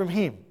things come from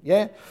him.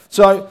 Yeah?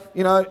 So,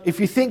 if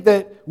you think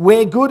that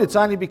we're good, it's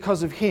only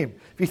because of him.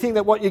 If you think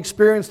that what you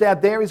experienced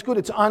out there is good,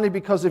 it's only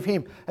because of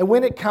him. And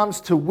when it comes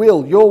to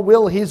will, your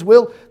will, his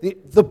will,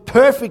 the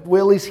perfect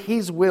will is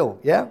his will.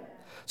 Yeah?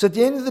 So at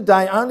the end of the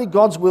day, only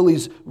God's will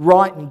is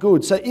right and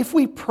good. So if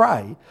we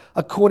pray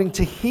according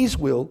to his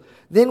will,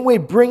 then we're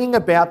bringing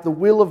about the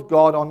will of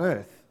God on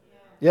earth.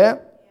 Yeah?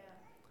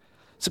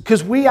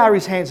 Because we are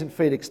his hands and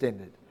feet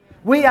extended.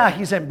 We are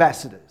his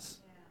ambassadors.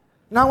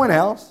 No one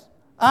else.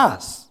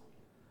 Us.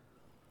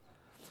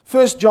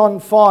 1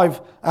 John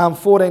 5,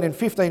 14 and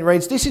 15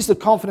 reads, this is the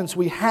confidence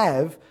we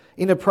have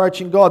in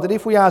approaching God, that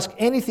if we ask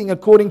anything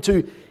according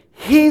to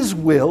his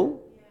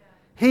will,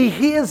 he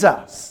hears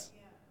us.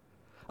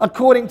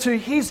 According to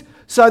his...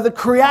 So the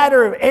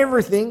creator of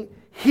everything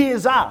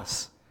hears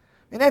us.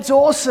 And that's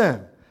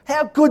awesome.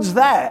 How good's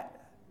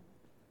that?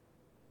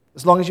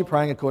 As long as you're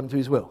praying according to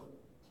his will.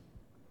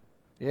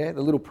 Yeah,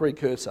 the little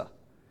precursor.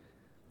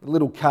 The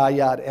little car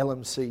yard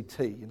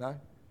LMCT,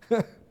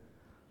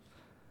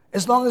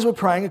 As long as we're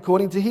praying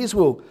according to his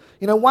will.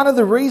 One of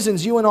the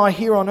reasons you and I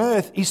here on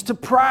earth is to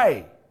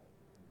pray.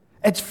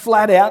 It's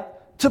flat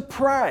out to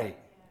pray.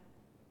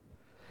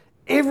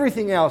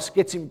 Everything else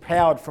gets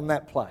empowered from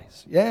that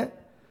place. Yeah?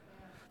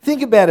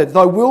 Think about it.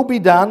 Thy will be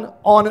done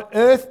on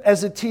earth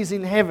as it is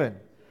in heaven.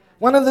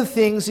 One of the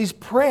things is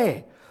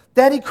prayer.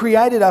 Daddy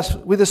created us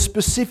with a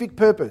specific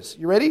purpose.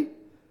 You ready?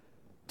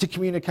 To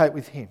communicate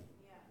with him.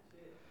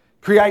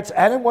 Creates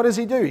Adam. What does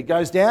he do? He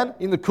goes down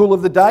in the cool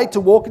of the day to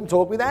walk and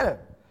talk with Adam.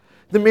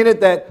 The minute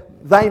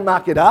that they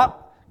muck it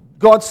up,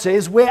 God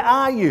says, where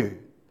are you?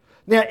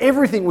 Now,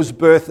 everything was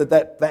birthed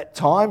at that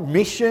time.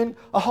 Mission,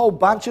 a whole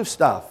bunch of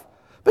stuff.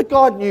 But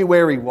God knew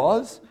where he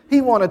was. He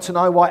wanted to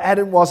know why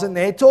Adam wasn't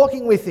there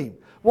talking with him.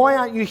 Why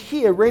aren't you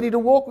here ready to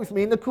walk with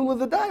me in the cool of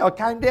the day? I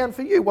came down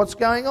for you. What's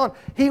going on?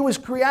 He was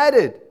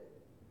created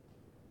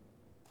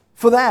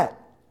for that.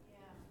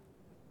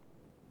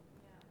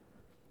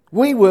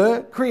 We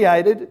were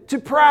created to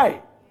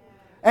pray.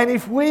 And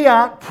if we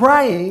aren't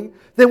praying,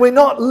 then we're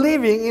not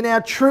living in our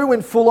true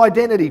and full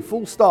identity.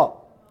 Full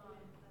stop.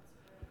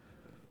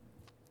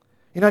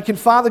 Can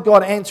Father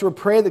God answer a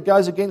prayer that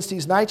goes against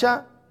his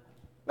nature?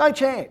 No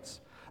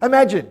chance.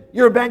 Imagine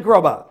you're a bank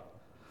robber.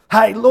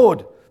 Hey,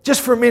 Lord,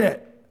 just for a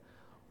minute,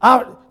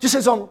 just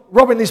as I'm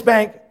robbing this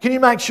bank, can you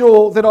make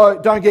sure that I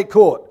don't get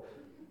caught?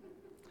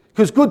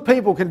 Because good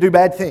people can do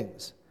bad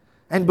things.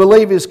 And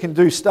believers can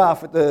do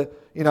stuff at the,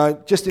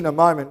 just in a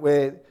moment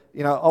where,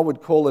 I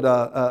would call it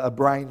a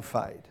brain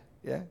fade.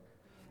 Yeah?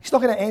 He's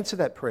not going to answer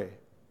that prayer.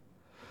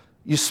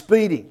 You're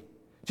speeding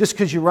just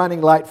because you're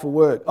running late for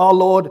work. Oh,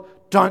 Lord,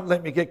 don't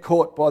let me get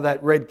caught by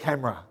that red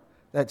camera,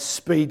 that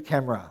speed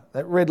camera,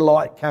 that red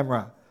light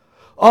camera.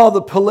 Oh,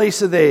 the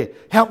police are there.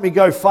 Help me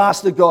go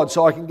faster, God,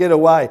 so I can get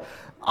away.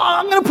 Oh,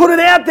 I'm going to put it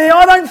out there.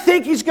 I don't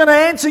think He's going to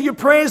answer your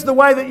prayers the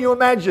way that you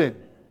imagine.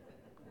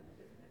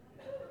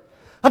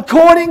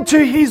 According to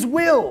His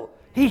will,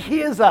 He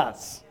hears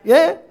us.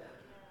 Yeah?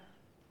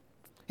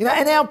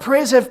 And our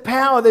prayers have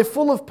power. They're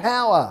full of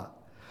power.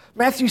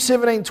 Matthew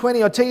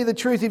 17:20, I tell you the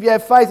truth, if you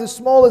have faith as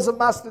small as a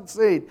mustard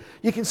seed,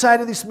 you can say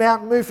to this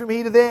mountain, move from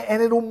here to there,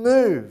 and it'll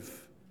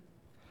move.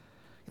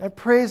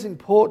 Prayer is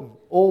important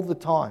all the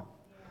time.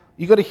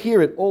 You've got to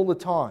hear it all the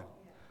time.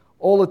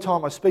 All the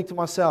time. I speak to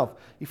myself.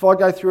 If I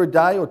go through a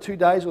day or 2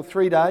 days or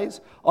 3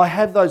 days, I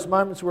have those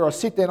moments where I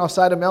sit there and I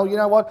say to Mel, you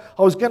know what?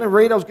 I was going to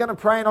read, I was going to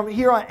pray, and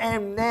here I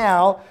am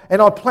now,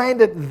 and I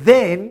planned it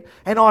then,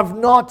 and I've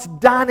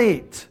not done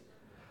it.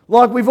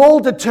 Like we've all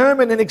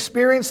determined and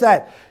experienced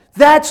that.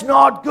 That's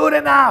not good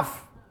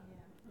enough.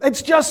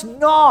 It's just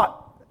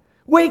not.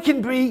 We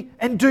can be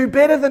and do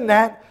better than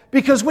that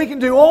because we can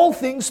do all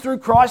things through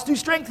Christ who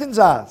strengthens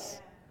us.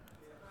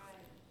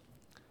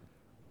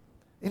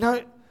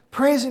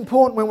 Prayer is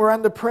important when we're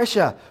under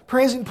pressure.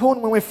 Prayer is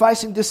important when we're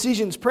facing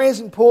decisions. Prayer is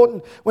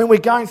important when we're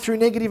going through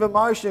negative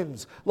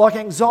emotions like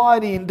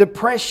anxiety and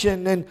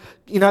depression and,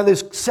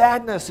 there's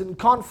sadness and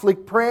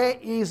conflict. Prayer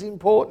is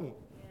important.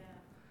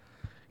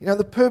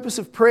 The purpose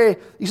of prayer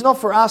is not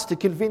for us to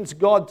convince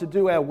God to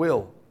do our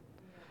will.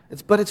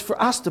 But it's for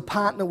us to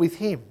partner with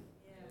Him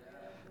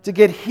to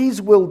get His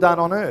will done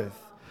on earth.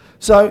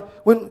 So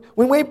when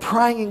we're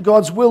praying in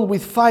God's will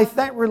with faith,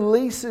 that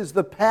releases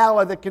the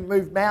power that can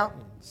move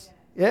mountains.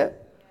 Yeah?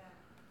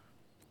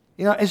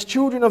 As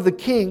children of the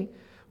King,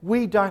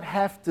 we don't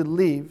have to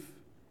live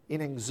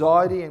in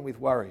anxiety and with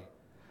worry.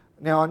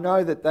 Now, I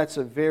know that that's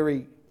a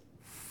very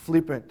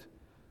flippant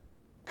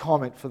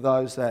comment for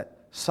those that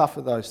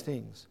suffer those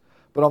things.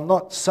 But I'm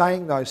not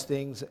saying those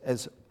things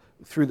as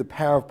through the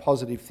power of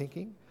positive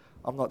thinking.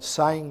 I'm not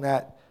saying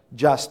that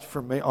just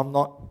from me. I'm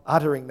not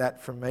uttering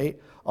that from me.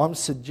 I'm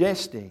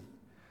suggesting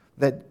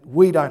that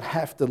we don't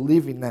have to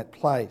live in that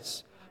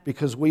place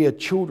because we are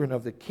children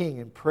of the King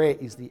and prayer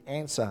is the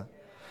answer.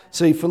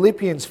 See,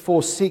 Philippians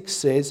 4:6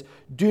 says,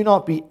 do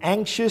not be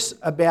anxious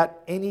about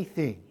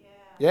anything.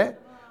 Yeah?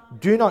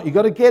 Do not, you've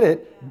got to get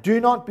it.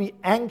 Do not be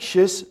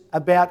anxious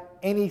about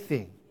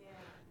anything.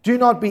 Do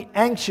not be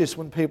anxious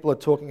when people are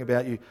talking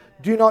about you.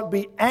 Do not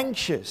be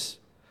anxious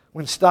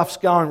when stuff's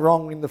going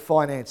wrong in the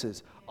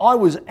finances. I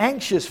was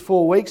anxious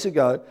 4 weeks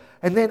ago,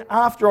 and then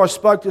after I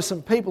spoke to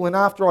some people and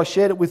after I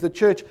shared it with the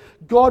church,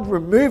 God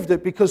removed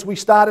it because we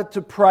started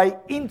to pray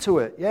into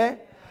it, yeah?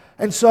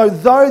 And so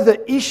though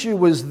the issue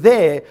was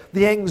there,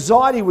 the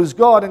anxiety was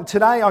gone, and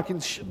today I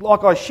can,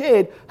 like I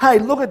shared, hey,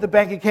 look at the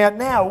bank account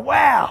now.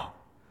 Wow,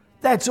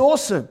 that's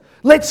awesome.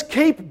 Let's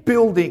keep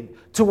building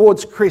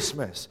towards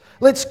Christmas.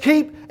 Let's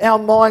keep our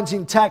minds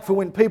intact for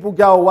when people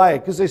go away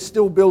because there's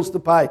still bills to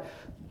pay.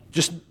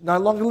 Just no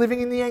longer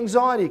living in the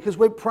anxiety because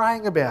we're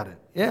praying about it.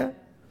 Yeah?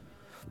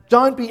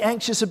 Don't be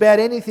anxious about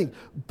anything,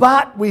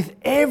 but with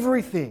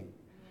everything.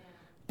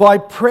 By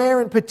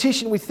prayer and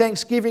petition with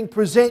thanksgiving,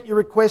 present your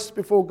requests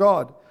before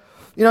God.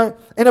 And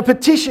a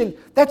petition,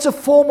 that's a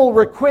formal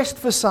request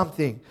for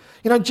something.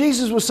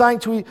 Jesus was saying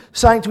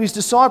to His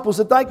disciples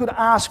that they could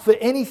ask for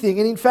anything.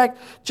 And in fact,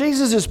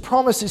 Jesus'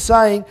 promise is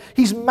saying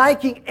He's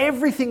making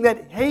everything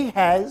that He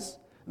has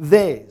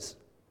theirs.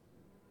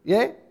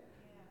 Yeah?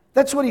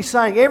 That's what He's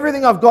saying.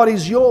 Everything I've got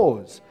is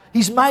yours.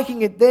 He's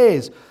making it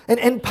theirs.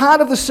 And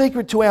part of the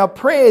secret to our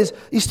prayers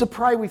is to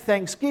pray with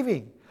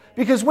thanksgiving.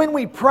 Because when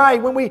we pray,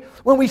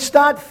 when we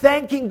start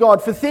thanking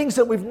God for things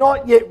that we've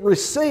not yet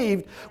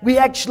received, we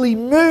actually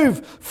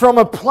move from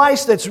a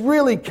place that's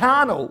really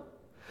carnal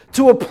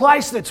to a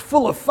place that's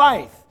full of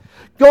faith.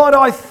 God,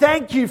 I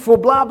thank you for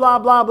blah, blah,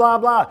 blah, blah,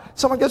 blah.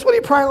 Someone goes, what are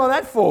you praying like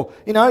that for?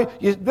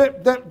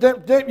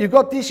 You've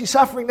got this, you're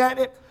suffering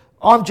that.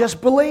 I'm just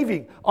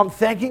believing. I'm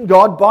thanking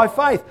God by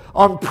faith.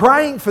 I'm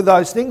praying for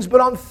those things, but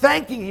I'm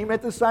thanking Him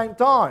at the same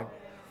time.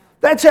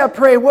 That's how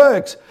prayer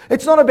works.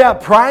 It's not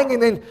about praying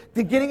and then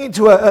getting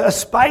into a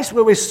space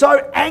where we're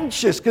so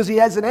anxious because He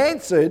hasn't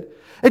answered.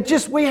 It's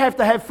just we have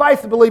to have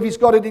faith to believe He's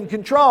got it in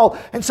control.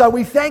 And so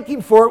we thank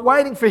Him for it,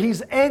 waiting for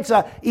His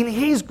answer in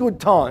His good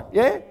time.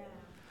 Yeah?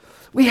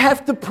 We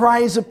have to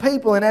pray as a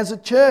people and as a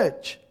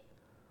church.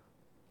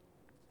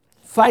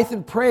 Faith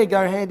and prayer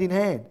go hand in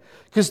hand.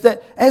 Because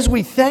that as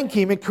we thank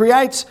Him, it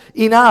creates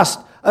in us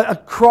a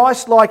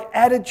Christ-like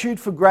attitude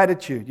for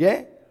gratitude.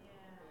 Yeah?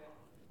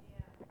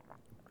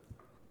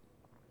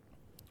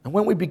 And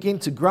when we begin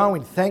to grow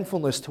in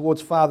thankfulness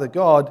towards Father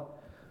God,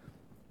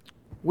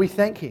 we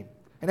thank Him.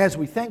 And as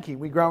we thank Him,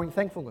 we grow in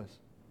thankfulness.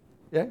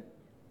 Yeah?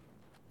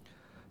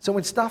 So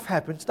when stuff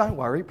happens, don't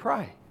worry,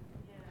 pray.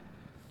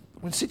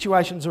 When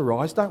situations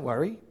arise, don't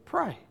worry,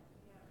 pray.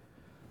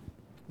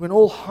 When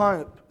all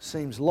hope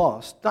seems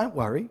lost, don't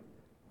worry,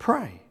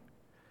 pray.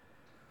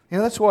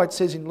 That's why it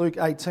says in Luke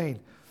 18,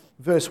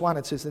 verse 1,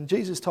 it says, "Then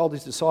Jesus told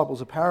his disciples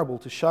a parable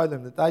to show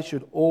them that they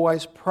should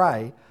always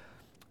pray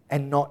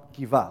and not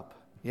give up."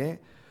 Yeah?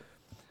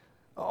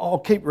 I'll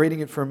keep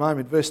reading it for a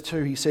moment. Verse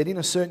 2, he said, "In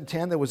a certain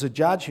town there was a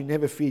judge who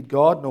never feared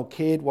God nor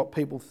cared what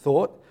people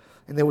thought.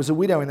 And there was a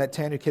widow in that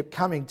town who kept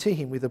coming to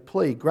him with a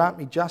plea, 'Grant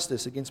me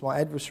justice against my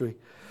adversary.'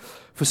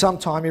 For some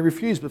time he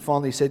refused, but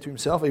finally he said to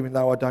himself, 'Even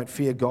though I don't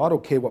fear God or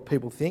care what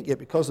people think, yet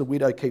because the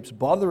widow keeps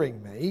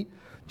bothering me,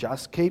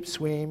 just keep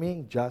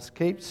swimming, just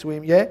keep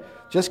swimming. Yeah,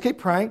 just keep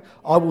praying.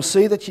 I will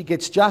see that she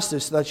gets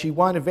justice so that she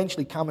won't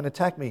eventually come and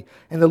attack me.'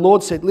 And the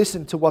Lord said,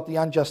 'Listen to what the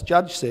unjust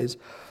judge says.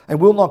 And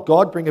will not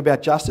God bring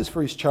about justice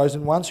for his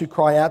chosen ones who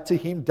cry out to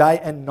him day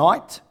and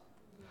night?'"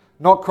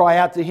 Not cry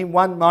out to him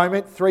one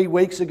moment 3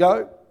 weeks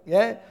ago.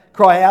 Yeah?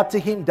 Cry out to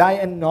him day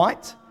and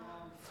night.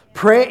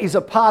 Prayer is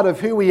a part of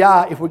who we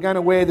are if we're going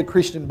to wear the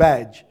Christian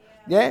badge.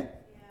 Yeah?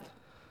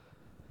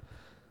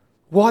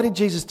 Why did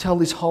Jesus tell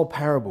this whole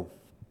parable?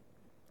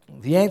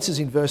 The answer's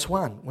in verse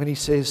 1 when he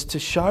says to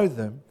show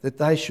them that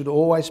they should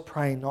always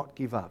pray and not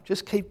give up.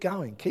 Just keep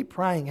going, keep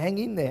praying, hang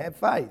in there, have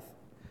faith.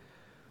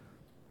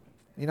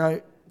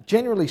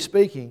 Generally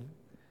speaking,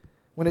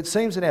 when it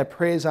seems that our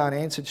prayers aren't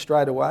answered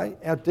straight away,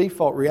 our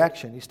default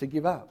reaction is to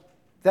give up.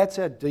 That's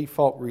our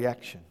default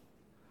reaction.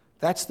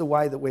 That's the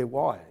way that we're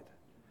wired.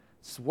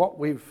 It's what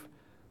we've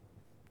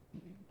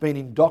been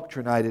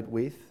indoctrinated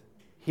with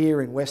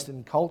here in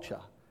Western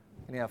culture,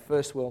 in our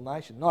first world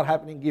nation. Not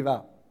happening, give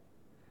up.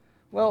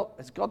 Well,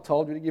 has God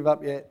told you to give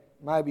up yet?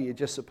 Maybe you're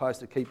just supposed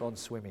to keep on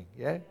swimming,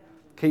 yeah?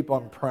 Keep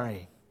on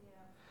praying.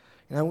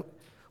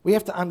 We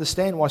have to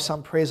understand why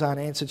some prayers aren't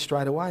answered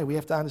straight away. We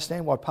have to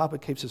understand why Papa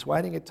keeps us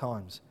waiting at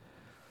times.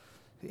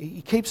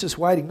 He keeps us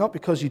waiting not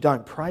because you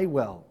don't pray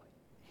well.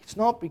 It's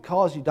not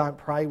because you don't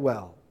pray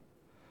well.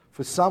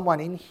 For someone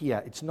in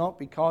here, it's not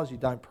because you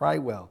don't pray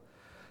well.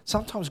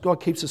 Sometimes God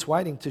keeps us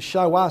waiting to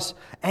show us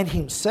and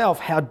himself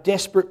how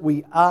desperate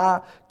we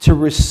are to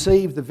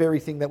receive the very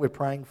thing that we're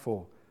praying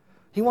for.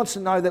 He wants to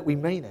know that we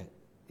mean it.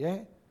 Yeah?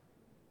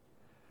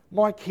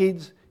 My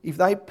kids, if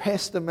they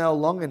pester Mel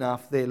long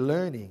enough, they're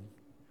learning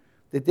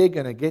that they're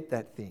going to get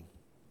that thing.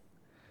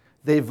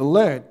 They've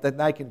learnt that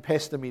they can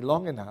pester me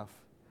long enough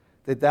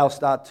that they'll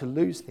start to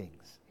lose things.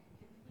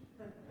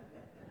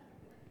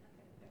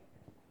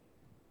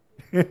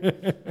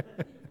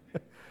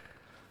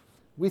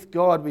 With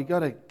God, we've got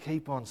to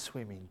keep on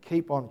swimming,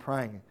 keep on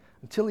praying.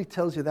 Until he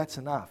tells you that's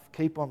enough,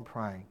 keep on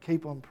praying,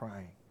 keep on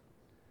praying.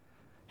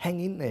 Hang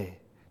in there.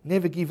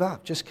 Never give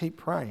up. Just keep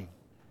praying.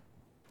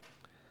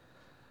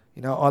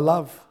 I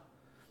love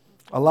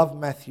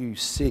Matthew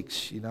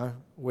 6,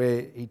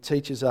 where he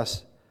teaches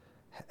us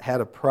how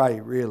to pray,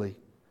 really.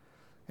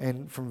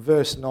 And from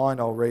verse 9,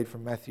 I'll read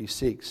from Matthew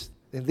 6.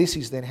 "And this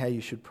is then how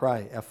you should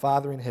pray. Our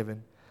Father in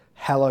heaven,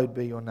 hallowed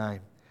be your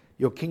name.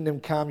 Your kingdom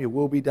come, your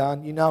will be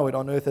done. You know it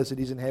on earth as it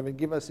is in heaven.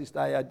 Give us this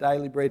day our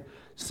daily bread."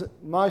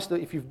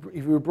 If you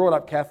were brought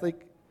up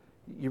Catholic,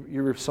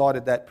 you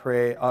recited that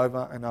prayer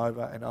over and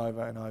over and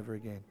over and over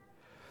again.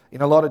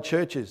 In a lot of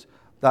churches,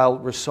 they'll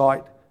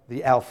recite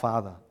the Our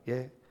Father.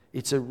 Yeah,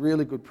 it's a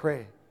really good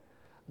prayer.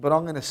 But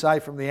I'm going to say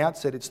from the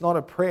outset, it's not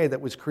a prayer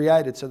that was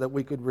created so that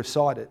we could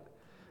recite it.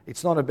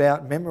 It's not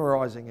about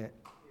memorising it.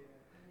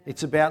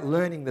 It's about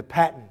learning the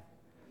pattern.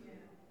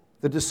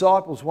 The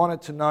disciples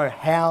wanted to know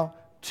how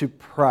to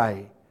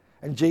pray.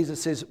 And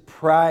Jesus says,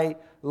 pray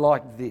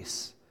like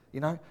this.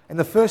 And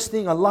the first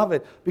thing, I love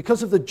it,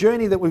 because of the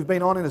journey that we've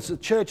been on as a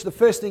church, the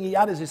first thing he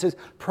utters, he says,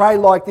 pray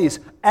like this,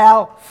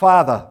 Our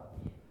Father.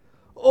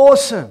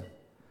 Awesome.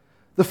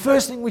 The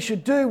first thing we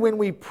should do when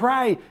we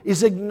pray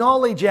is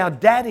acknowledge our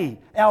daddy,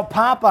 our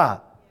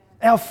papa,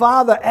 our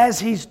Father as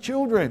his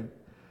children.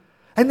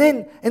 And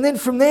then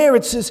from there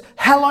it says,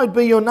 hallowed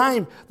be your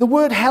name. The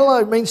word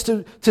hallowed means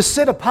to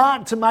set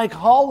apart, to make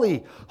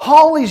holy.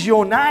 Holy is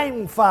your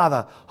name,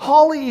 Father.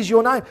 Holy is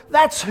your name.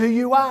 That's who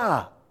you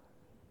are.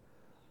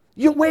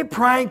 We're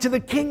praying to the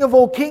King of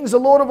all kings, the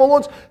Lord of all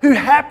lords, who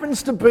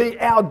happens to be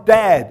our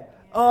dad.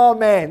 Oh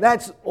man,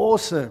 that's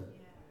awesome.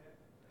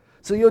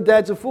 So your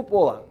dad's a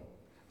footballer.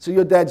 So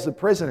your dad's the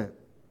president.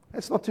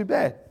 That's not too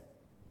bad.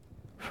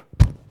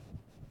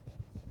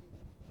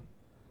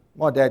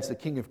 My dad's the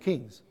King of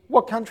Kings.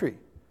 What country?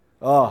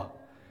 Oh,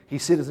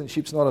 his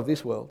citizenship's not of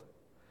this world.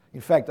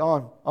 In fact,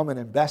 I'm an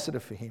ambassador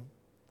for him.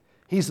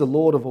 He's the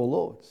Lord of all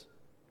lords.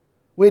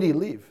 Where do you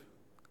live?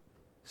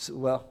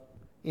 Well,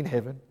 in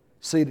heaven,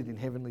 seated in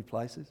heavenly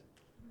places.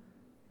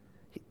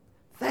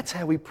 That's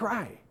how we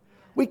pray.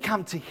 We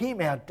come to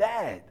him, our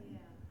dad,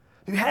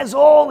 who has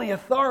all the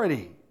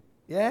authority.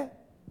 Yeah?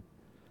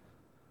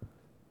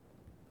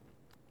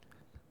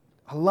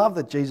 I love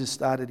that Jesus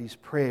started his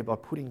prayer by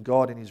putting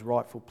God in his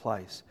rightful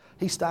place.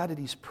 He started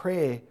his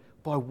prayer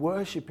by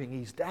worshipping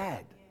his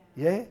dad.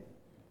 Yeah?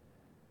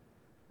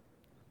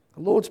 The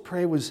Lord's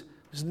Prayer was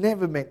It's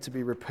never meant to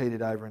be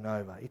repeated over and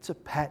over. It's a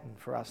pattern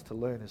for us to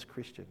learn as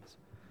Christians,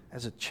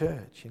 as a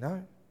church, You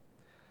know,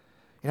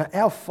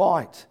 our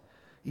fight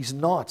is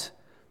not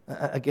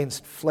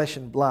against flesh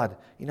and blood.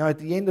 At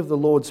the end of the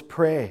Lord's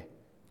Prayer,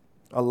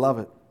 I love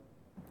it.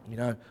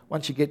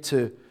 Once you get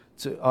to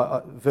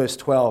verse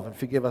 12, and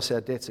forgive us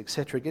our debts,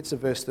 etc., it gets to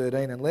verse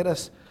 13, and lead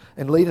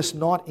us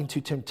not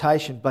into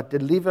temptation, but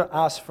deliver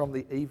us from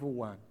the evil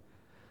one.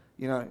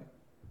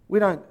 We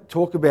don't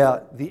talk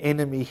about the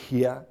enemy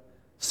here,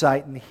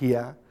 Satan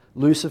here,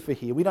 Lucifer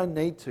here. We don't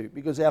need to,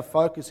 because our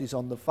focus is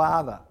on the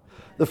Father.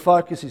 The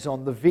focus is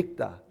on the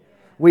victor.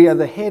 We are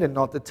the head and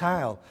not the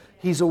tail.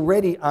 He's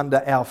already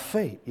under our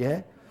feet,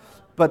 yeah?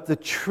 But the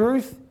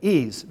truth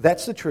is,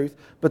 that's the truth,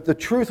 but the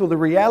truth or the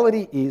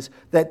reality is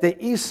that there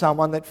is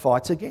someone that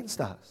fights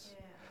against us.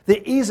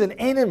 There is an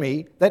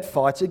enemy that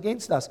fights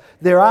against us.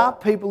 There are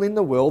people in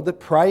the world that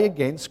pray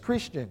against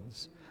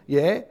Christians,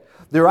 yeah?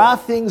 There are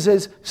things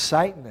as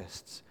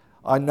Satanists.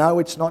 I know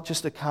it's not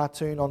just a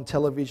cartoon on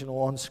television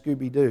or on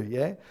Scooby-Doo,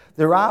 yeah?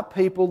 There are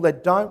people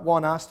that don't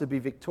want us to be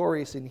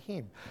victorious in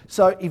Him.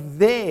 So if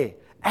they're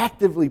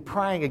actively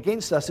praying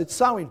against us, it's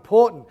so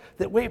important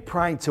that we're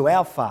praying to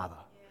our Father,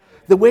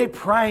 that we're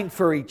praying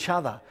for each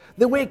other,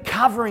 that we're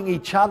covering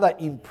each other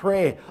in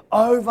prayer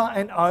over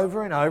and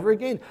over and over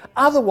again.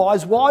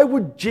 Otherwise, why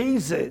would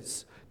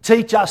Jesus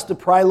teach us to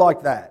pray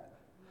like that?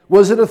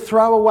 Was it a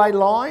throwaway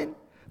line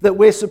that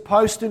we're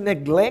supposed to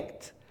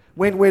neglect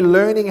when we're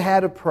learning how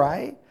to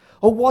pray?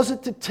 Or was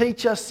it to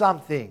teach us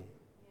something?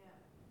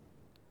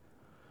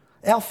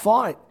 Our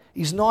fight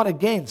is not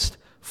against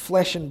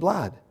flesh and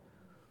blood.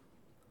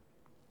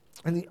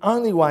 And the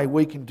only way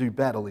we can do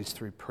battle is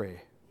through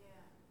prayer.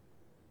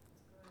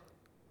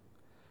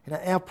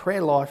 Our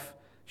prayer life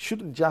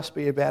shouldn't just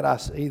be about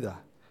us either.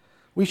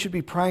 We should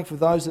be praying for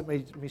those that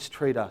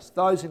mistreat us,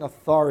 those in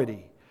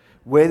authority.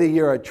 Whether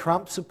you're a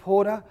Trump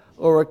supporter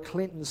or a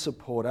Clinton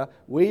supporter,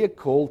 we are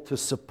called to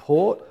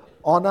support,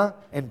 honour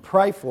and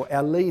pray for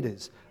our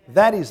leaders.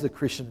 That is the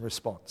Christian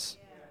response.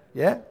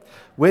 Yeah?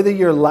 Whether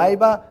you're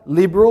Labor,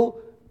 Liberal,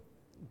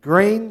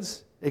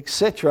 Greens,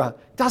 etc.,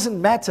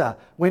 doesn't matter.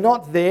 We're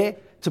not there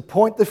to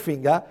point the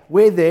finger.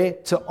 We're there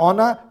to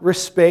honour,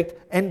 respect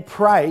and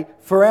pray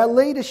for our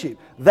leadership.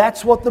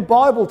 That's what the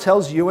Bible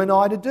tells you and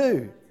I to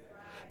do.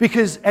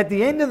 Because at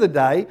the end of the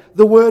day,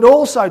 the Word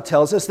also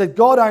tells us that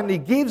God only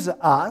gives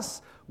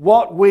us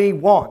what we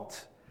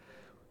want.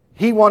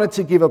 He wanted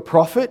to give a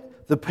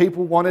prophet. The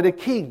people wanted a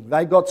king.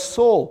 They got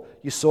Saul.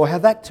 You saw how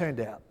that turned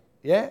out.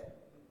 Yeah?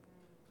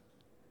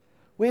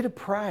 We're to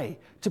pray.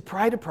 To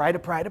pray.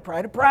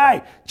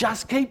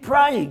 Just keep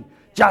praying.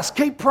 Just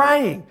keep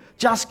praying.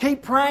 Just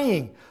keep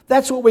praying.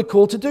 That's what we're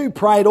called to do.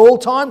 Pray at all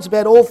times,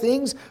 about all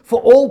things,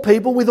 for all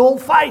people with all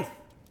faith.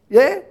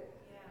 Yeah?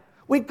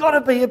 We've got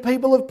to be a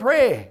people of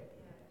prayer.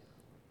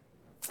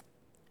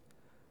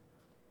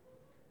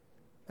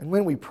 And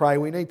when we pray,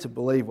 we need to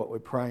believe what we're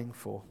praying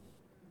for.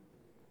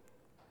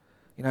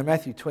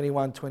 Matthew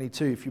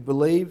 21:22, if you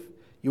believe,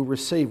 you'll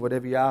receive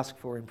whatever you ask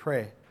for in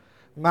prayer.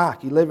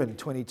 Mark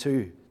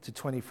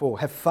 11:22-24,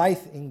 have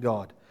faith in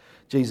God.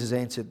 Jesus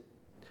answered,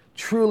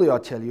 truly I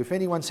tell you, if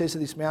anyone says to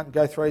this mountain,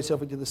 go throw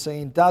yourself into the sea,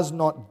 and does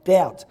not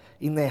doubt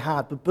in their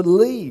heart, but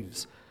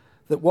believes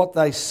that what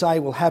they say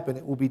will happen,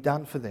 it will be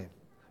done for them.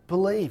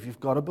 Believe,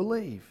 you've got to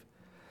believe.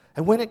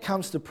 And when it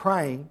comes to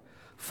praying,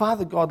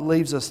 Father God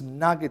leaves us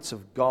nuggets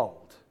of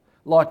gold,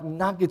 like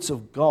nuggets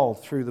of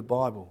gold through the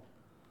Bible.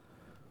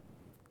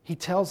 He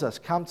tells us,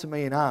 come to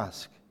me and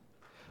ask.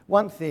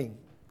 One thing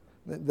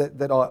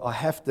that I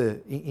have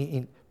to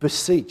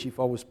beseech,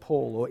 if I was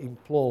Paul, or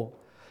implore,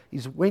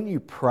 is when you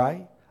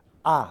pray,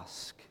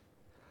 ask.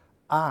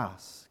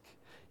 Ask.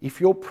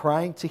 If you're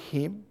praying to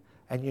Him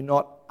and you're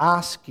not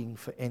asking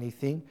for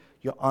anything,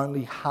 you're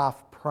only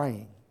half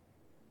praying.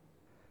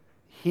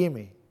 Hear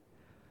me.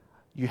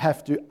 You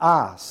have to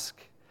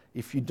ask.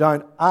 If you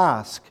don't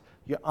ask,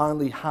 you're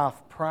only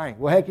half praying.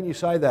 Well, how can you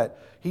say that?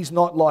 He's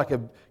not like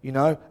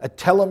a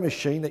teller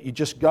machine that you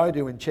just go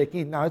to and check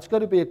in. No, it's got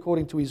to be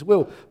according to His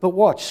will. But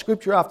watch,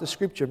 scripture after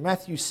scripture.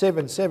 Matthew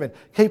 7:7.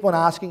 Keep on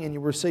asking and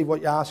you'll receive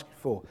what you ask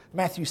for.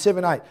 Matthew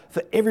 7:8.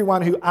 For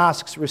everyone who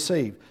asks,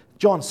 receive.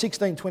 John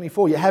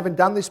 16:24. You haven't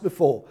done this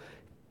before.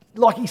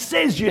 Like He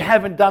says, you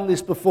haven't done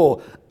this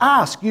before.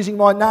 Ask using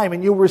my name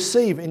and you'll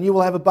receive and you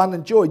will have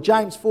abundant joy.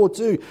 James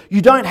 4:2.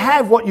 You don't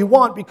have what you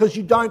want because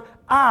you don't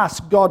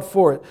ask God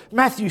for it.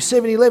 Matthew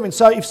 7:11.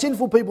 So if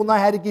sinful people know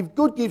how to give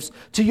good gifts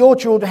to your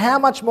children, how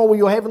much more will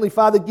your Heavenly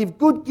Father give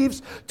good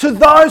gifts to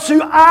those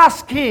who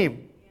ask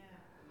Him?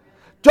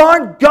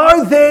 Don't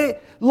go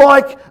there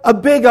like a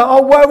beggar.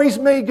 Oh, woe is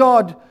me,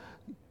 God.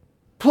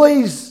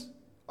 Please,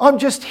 I'm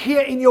just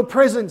here in your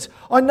presence.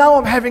 I know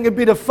I'm having a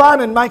bit of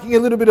fun and making a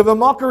little bit of a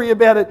mockery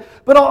about it,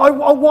 but I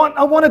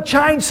want to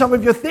change some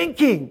of your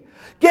thinking.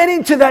 Get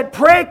into that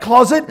prayer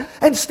closet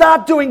and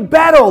start doing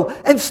battle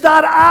and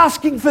start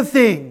asking for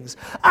things.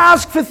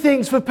 Ask for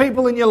things for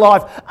people in your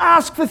life.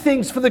 Ask for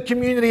things for the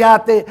community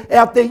out there.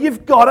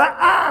 You've got to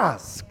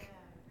ask.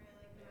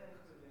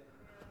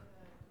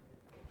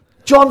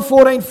 John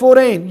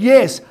 14:14,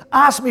 yes,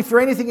 ask me for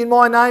anything in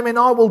my name and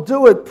I will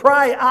do it.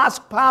 Pray,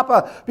 ask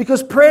Papa,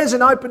 because prayer's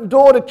an open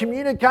door to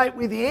communicate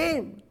with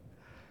Him.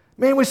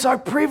 Man, we're so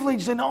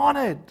privileged and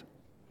honoured.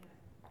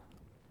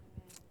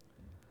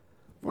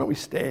 Why don't we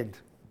stand?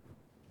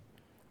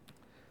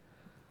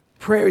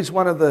 Prayer is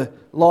one of the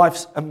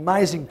life's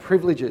amazing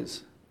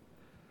privileges.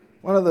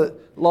 One of the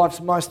life's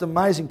most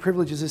amazing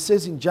privileges. It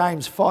says in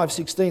James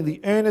 5:16,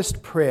 the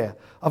earnest prayer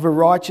of a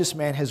righteous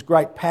man has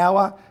great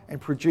power and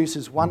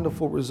produces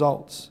wonderful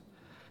results.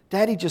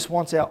 Daddy just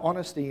wants our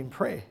honesty in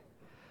prayer.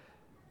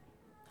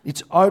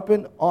 It's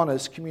open,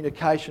 honest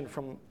communication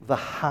from the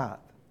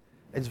heart.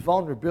 It's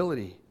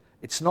vulnerability.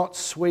 It's not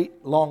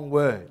sweet, long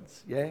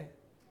words, yeah?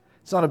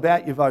 It's not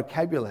about your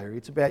vocabulary,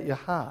 it's about your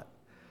heart.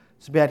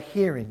 It's about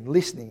hearing,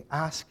 listening,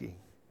 asking.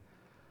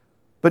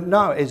 But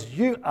no, as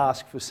you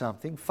ask for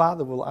something,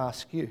 Father will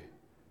ask you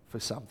for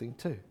something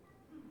too.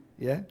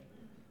 Yeah?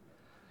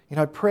 You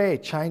know, prayer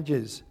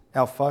changes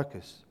our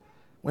focus.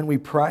 When we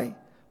pray,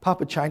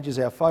 Papa changes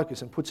our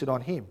focus and puts it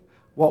on Him.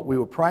 What we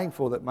were praying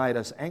for that made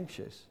us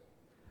anxious,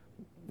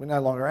 we're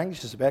no longer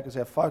anxious about because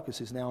our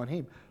focus is now on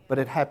Him. But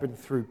it happened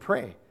through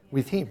prayer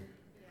with Him.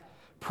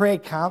 Prayer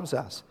calms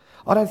us.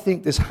 I don't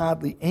think there's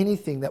hardly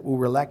anything that will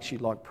relax you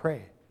like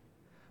prayer.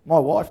 My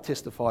wife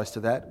testifies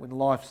to that when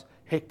life's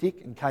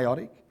hectic and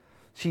chaotic.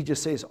 She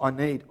just says,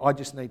 I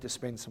just need to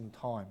spend some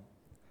time.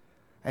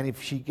 And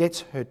if she gets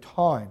her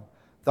time,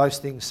 those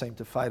things seem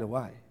to fade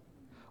away.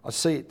 I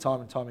see it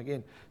time and time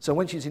again. So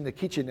when she's in the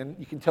kitchen and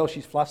you can tell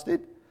she's flustered,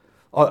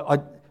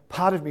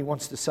 part of me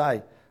wants to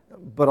say,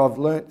 but I've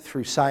learnt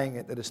through saying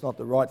it that it's not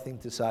the right thing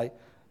to say,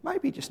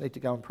 maybe you just need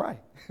to go and pray.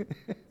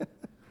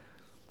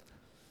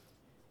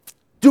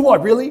 Do I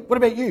really? What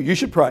about you? You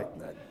should pray.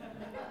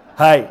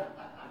 Hey,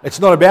 it's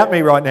not about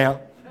me right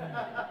now.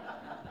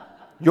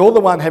 You're the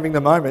one having the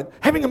moment.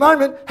 Having a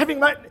moment.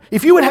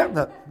 If you would have...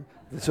 No.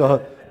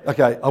 So,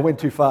 okay, I went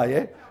too far,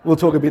 yeah? We'll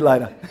talk a bit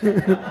later.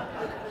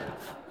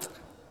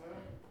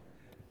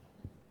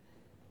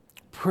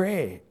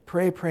 Prayer.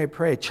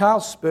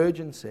 Charles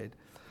Spurgeon said,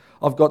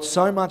 I've got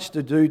so much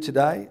to do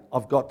today,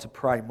 I've got to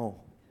pray more.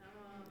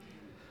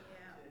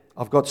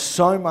 I've got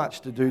so much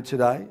to do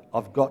today,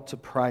 I've got to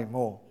pray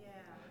more.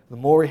 The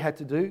more he had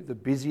to do, the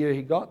busier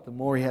he got, the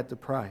more he had to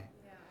pray.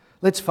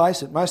 Let's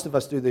face it, most of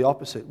us do the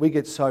opposite. We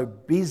get so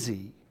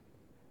busy,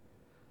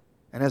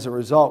 and as a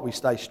result, we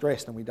stay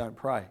stressed and we don't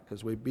pray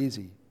because we're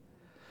busy.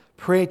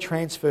 Prayer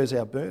transfers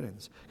our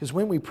burdens, because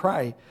when we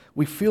pray,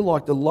 we feel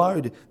like the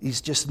load is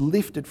just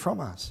lifted from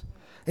us.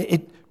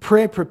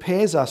 Prayer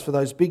prepares us for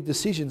those big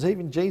decisions.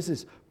 Even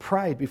Jesus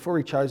prayed before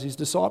He chose His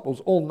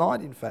disciples, all night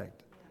in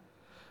fact.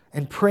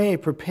 And prayer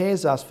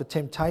prepares us for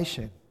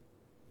temptation.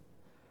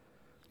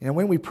 You know,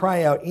 when we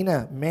pray, our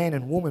inner man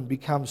and woman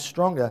becomes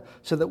stronger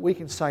so that we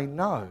can say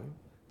no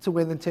to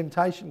when the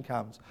temptation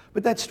comes.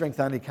 But that strength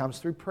only comes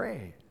through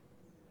prayer.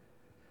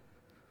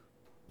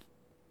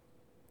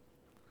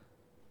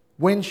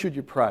 When should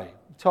you pray?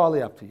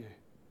 Entirely up to you.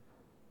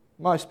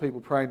 Most people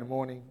pray in the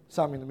morning,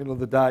 some in the middle of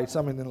the day,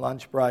 some in the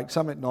lunch break,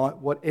 some at night,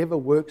 whatever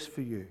works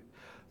for you.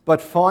 But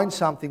find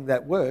something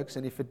that works,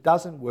 and if it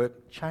doesn't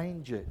work,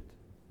 change it.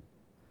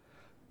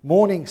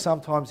 Morning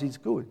sometimes is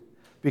good,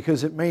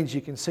 because it means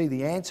you can see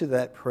the answer to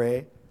that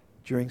prayer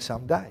during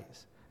some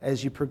days.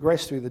 As you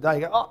progress through the day,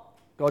 you go, oh,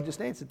 God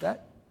just answered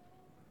that.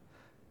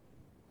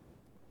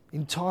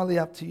 Entirely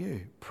up to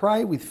you.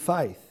 Pray with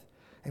faith,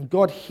 and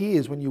God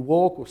hears when you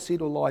walk or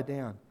sit or lie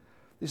down.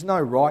 There's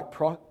no right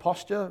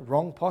posture,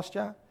 wrong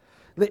posture.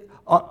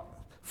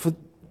 For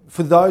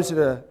those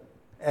that are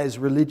as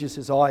religious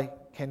as I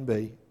can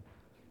be,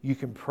 you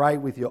can pray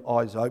with your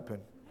eyes open.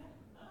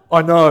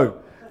 I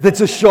know,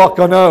 that's a shock,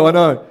 I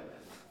know.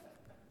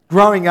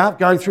 Growing up,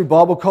 going through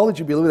Bible college,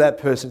 you'd be, look at that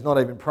person's not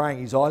even praying,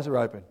 his eyes are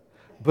open.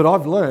 But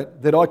I've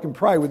learnt that I can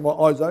pray with my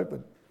eyes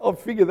open. I'll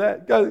figure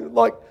that.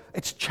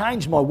 It's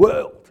changed my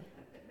world.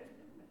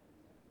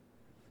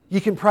 You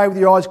can pray with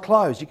your eyes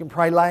closed. You can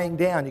pray laying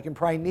down. You can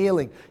pray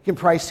kneeling. You can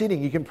pray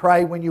sitting. You can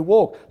pray when you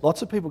walk.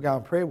 Lots of people go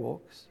on prayer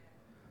walks.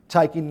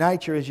 Take in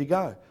nature as you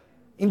go.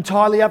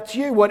 Entirely up to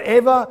you.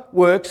 Whatever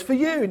works for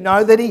you.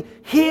 Know that He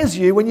hears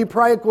you when you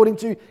pray according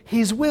to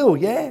His will,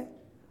 yeah?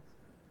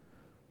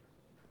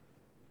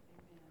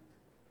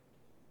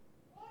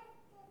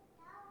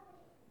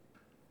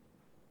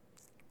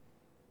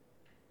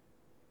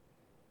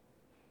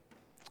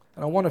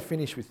 And I want to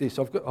finish with this.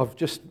 I've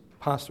just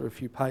passed through a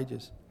few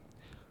pages.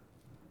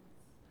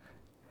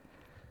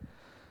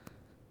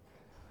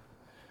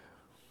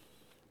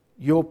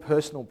 Your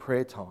personal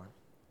prayer time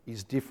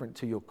is different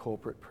to your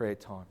corporate prayer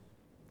time.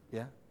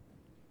 Yeah?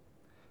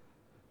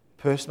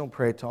 Personal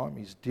prayer time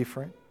is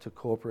different to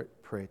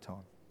corporate prayer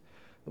time.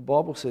 The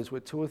Bible says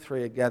where 2 or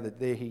 3 are gathered,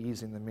 there He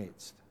is in the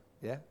midst.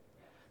 Yeah?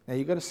 Now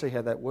you've got to see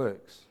how that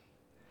works.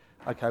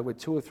 Okay, where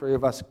 2 or 3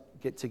 of us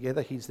get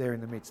together, He's there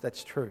in the midst.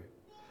 That's true.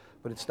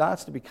 But it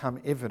starts to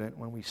become evident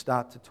when we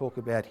start to talk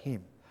about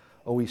Him,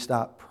 or we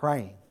start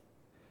praying,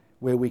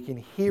 where we can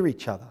hear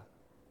each other.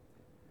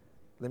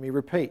 Let me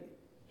repeat.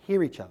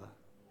 Hear each other.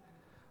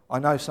 I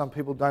know some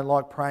people don't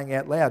like praying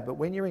out loud, but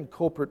when you're in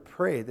corporate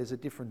prayer, there's a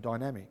different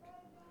dynamic.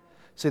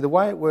 See, the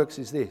way it works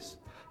is this.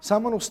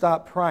 Someone will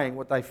start praying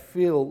what they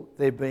feel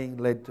they're being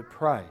led to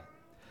pray.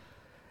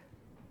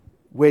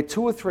 Where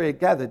two or three are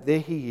gathered, there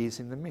he is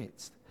in the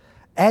midst.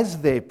 As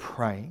they're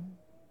praying,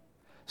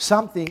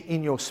 something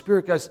in your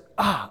spirit goes,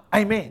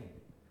 amen.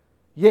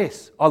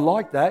 Yes, I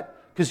like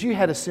that, because you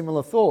had a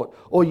similar thought,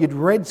 or you'd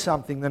read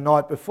something the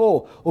night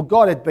before, or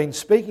God had been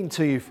speaking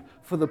to you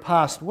for the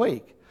past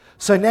week.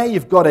 So now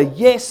you've got a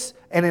yes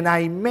and an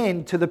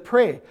amen to the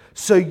prayer.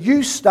 So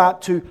you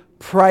start to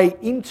pray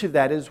into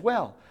that as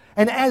well.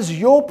 And as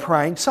you're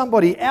praying,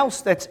 somebody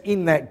else that's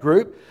in that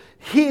group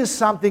hears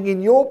something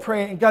in your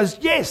prayer and goes,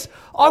 yes,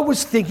 I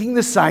was thinking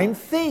the same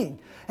thing.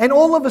 And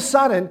all of a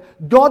sudden,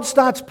 God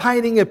starts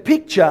painting a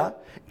picture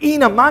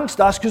in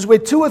amongst us, because where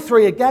two or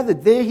three are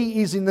gathered, there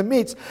he is in the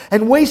midst.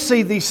 And we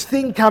see this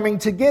thing coming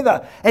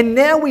together. And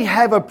now we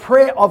have a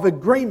prayer of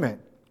agreement.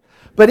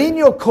 But in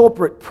your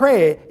corporate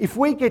prayer, if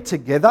we get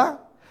together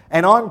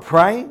and I'm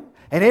praying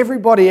and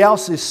everybody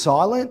else is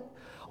silent,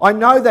 I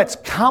know that's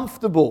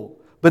comfortable,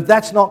 but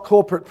that's not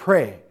corporate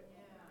prayer.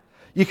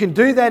 You can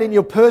do that in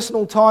your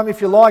personal time if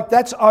you like.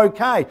 That's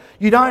okay.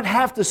 You don't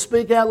have to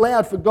speak out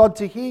loud for God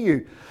to hear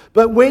you.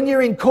 But when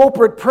you're in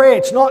corporate prayer,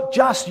 it's not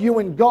just you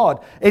and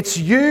God. It's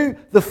you,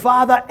 the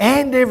Father,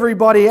 and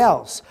everybody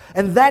else.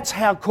 And that's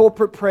how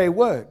corporate prayer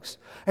works.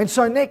 And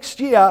so next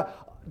year,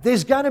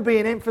 there's going to be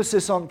an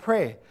emphasis on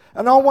prayer.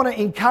 And I want to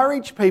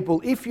encourage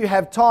people, if you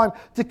have time,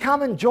 to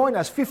come and join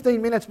us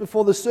 15 minutes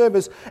before the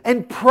service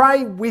and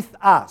pray with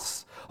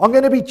us. I'm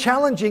going to be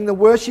challenging the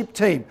worship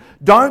team.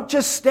 Don't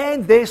just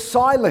stand there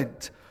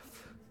silent.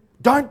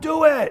 Don't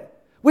do it.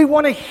 We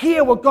want to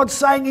hear what God's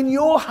saying in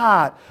your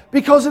heart,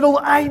 because it'll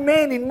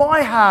amen in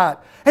my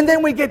heart. And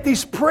then we get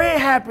this prayer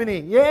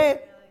happening, yeah?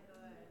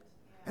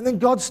 And then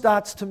God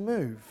starts to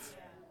move.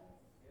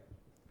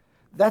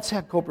 That's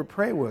how corporate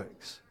prayer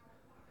works.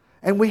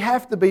 And we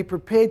have to be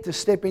prepared to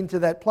step into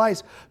that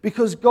place,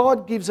 because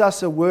God gives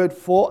us a word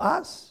for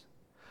us,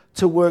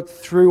 to work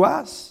through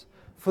us,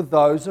 for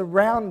those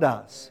around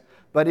us.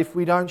 But if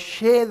we don't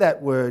share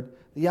that word,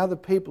 the other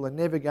people are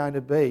never going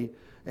to be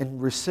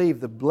and receive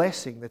the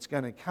blessing that's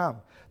going to come.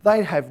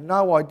 They have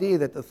no idea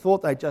that the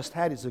thought they just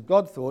had is a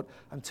God thought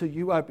until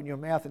you open your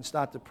mouth and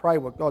start to pray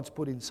what God's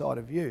put inside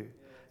of you.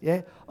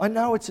 Yeah? I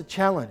know it's a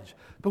challenge,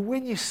 but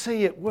when you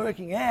see it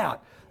working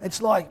out, it's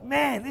like,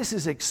 man, this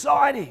is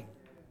exciting.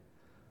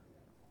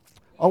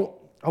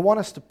 I want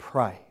us to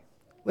pray.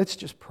 Let's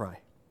just pray.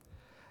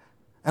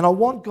 And I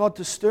want God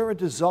to stir a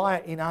desire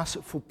in us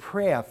for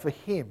prayer for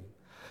Him.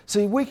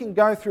 See, we can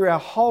go through our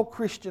whole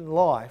Christian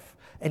life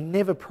and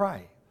never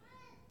pray,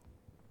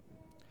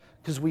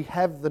 because we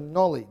have the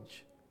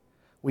knowledge.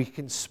 We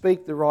can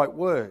speak the right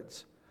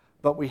words,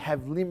 but we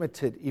have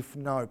limited, if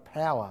no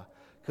power,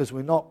 because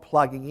we're not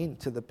plugging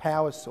into the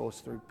power source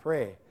through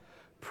prayer.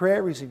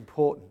 Prayer is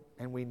important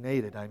and we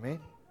need it, amen?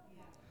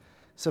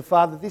 So,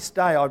 Father, this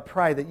day I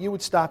pray that you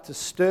would start to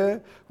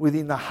stir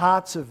within the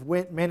hearts of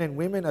men and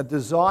women a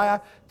desire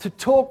to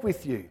talk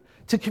with you,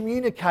 to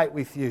communicate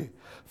with you.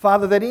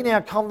 Father, that in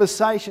our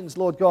conversations,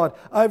 Lord God,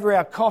 over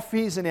our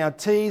coffees and our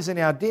teas and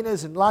our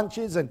dinners and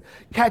lunches and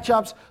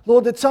catch-ups,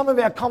 Lord, that some of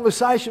our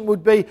conversation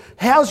would be,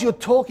 how's your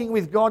talking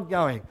with God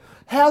going?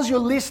 How's your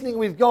listening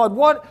with God?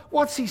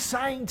 What's He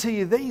saying to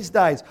you these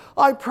days?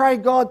 I pray,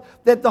 God,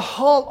 that the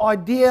whole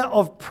idea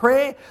of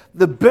prayer,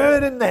 the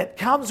burden that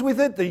comes with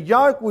it, the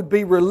yoke would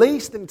be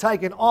released and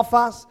taken off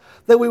us,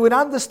 that we would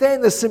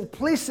understand the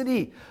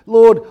simplicity,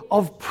 Lord,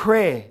 of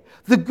prayer,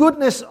 the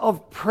goodness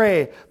of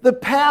prayer, the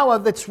power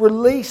that's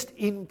released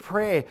in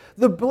prayer,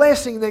 the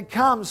blessing that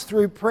comes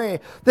through prayer,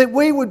 that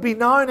we would be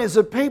known as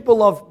a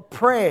people of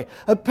prayer,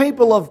 a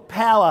people of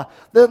power,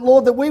 that,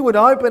 Lord, that we would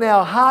open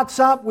our hearts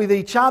up with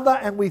each other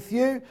and with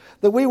you,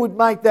 that we would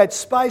make that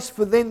space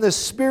for then the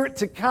Spirit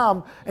to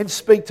come and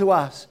speak to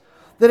us.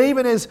 That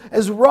even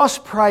as Ross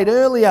prayed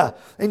earlier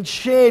and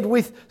shared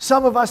with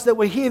some of us that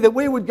were here, that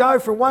we would go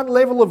from one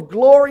level of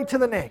glory to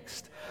the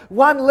next,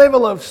 one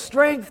level of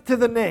strength to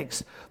the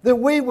next, that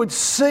we would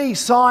see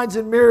signs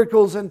and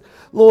miracles and,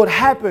 Lord,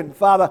 happen,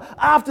 Father,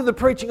 after the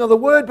preaching of the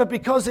word, but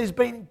because there's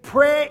been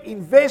prayer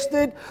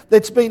invested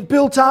that's been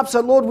built up. So,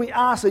 Lord, we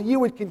ask that you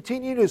would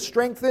continue to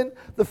strengthen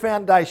the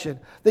foundation,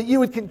 that you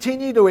would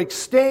continue to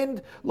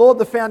extend, Lord,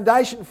 the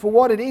foundation for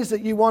what it is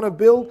that you want to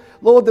build.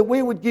 Lord, that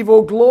we would give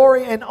all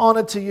glory and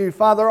honour to you.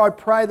 Father, I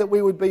pray that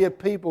we would be a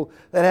people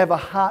that have a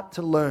heart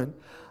to learn.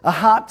 A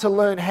heart to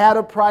learn how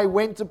to pray,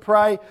 when to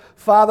pray.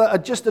 Father,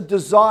 just a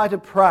desire to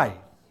pray.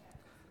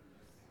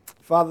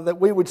 Father,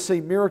 that we would see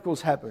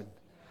miracles happen.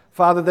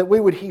 Father, that we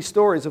would hear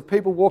stories of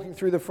people walking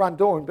through the front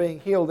door and being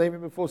healed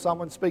even before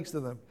someone speaks to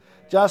them.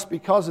 Just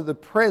because of the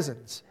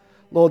presence,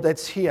 Lord,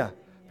 that's here.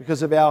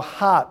 Because of our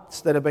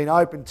hearts that have been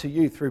opened to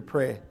you through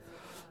prayer.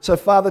 So,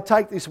 Father,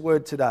 take this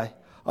word today.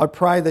 I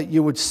pray that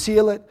you would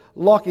seal it,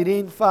 lock it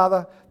in,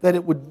 Father, that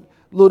it would,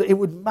 Lord, it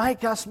would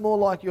make us more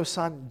like your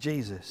Son,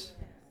 Jesus.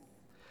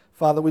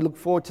 Father, we look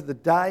forward to the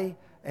day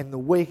and the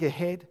week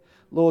ahead.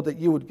 Lord, that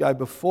you would go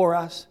before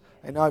us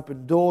and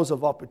open doors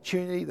of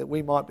opportunity that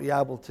we might be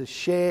able to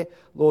share,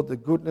 Lord, the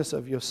goodness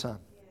of your Son.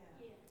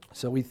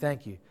 So we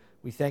thank you.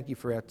 We thank you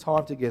for our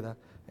time together.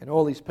 And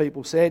all these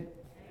people said,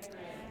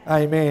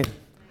 Amen.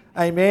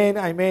 Amen,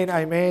 amen,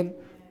 amen.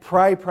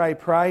 Pray, pray,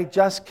 pray.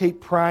 Just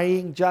keep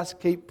praying,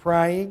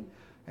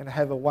 and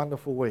have a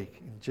wonderful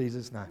week. In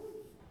Jesus' name.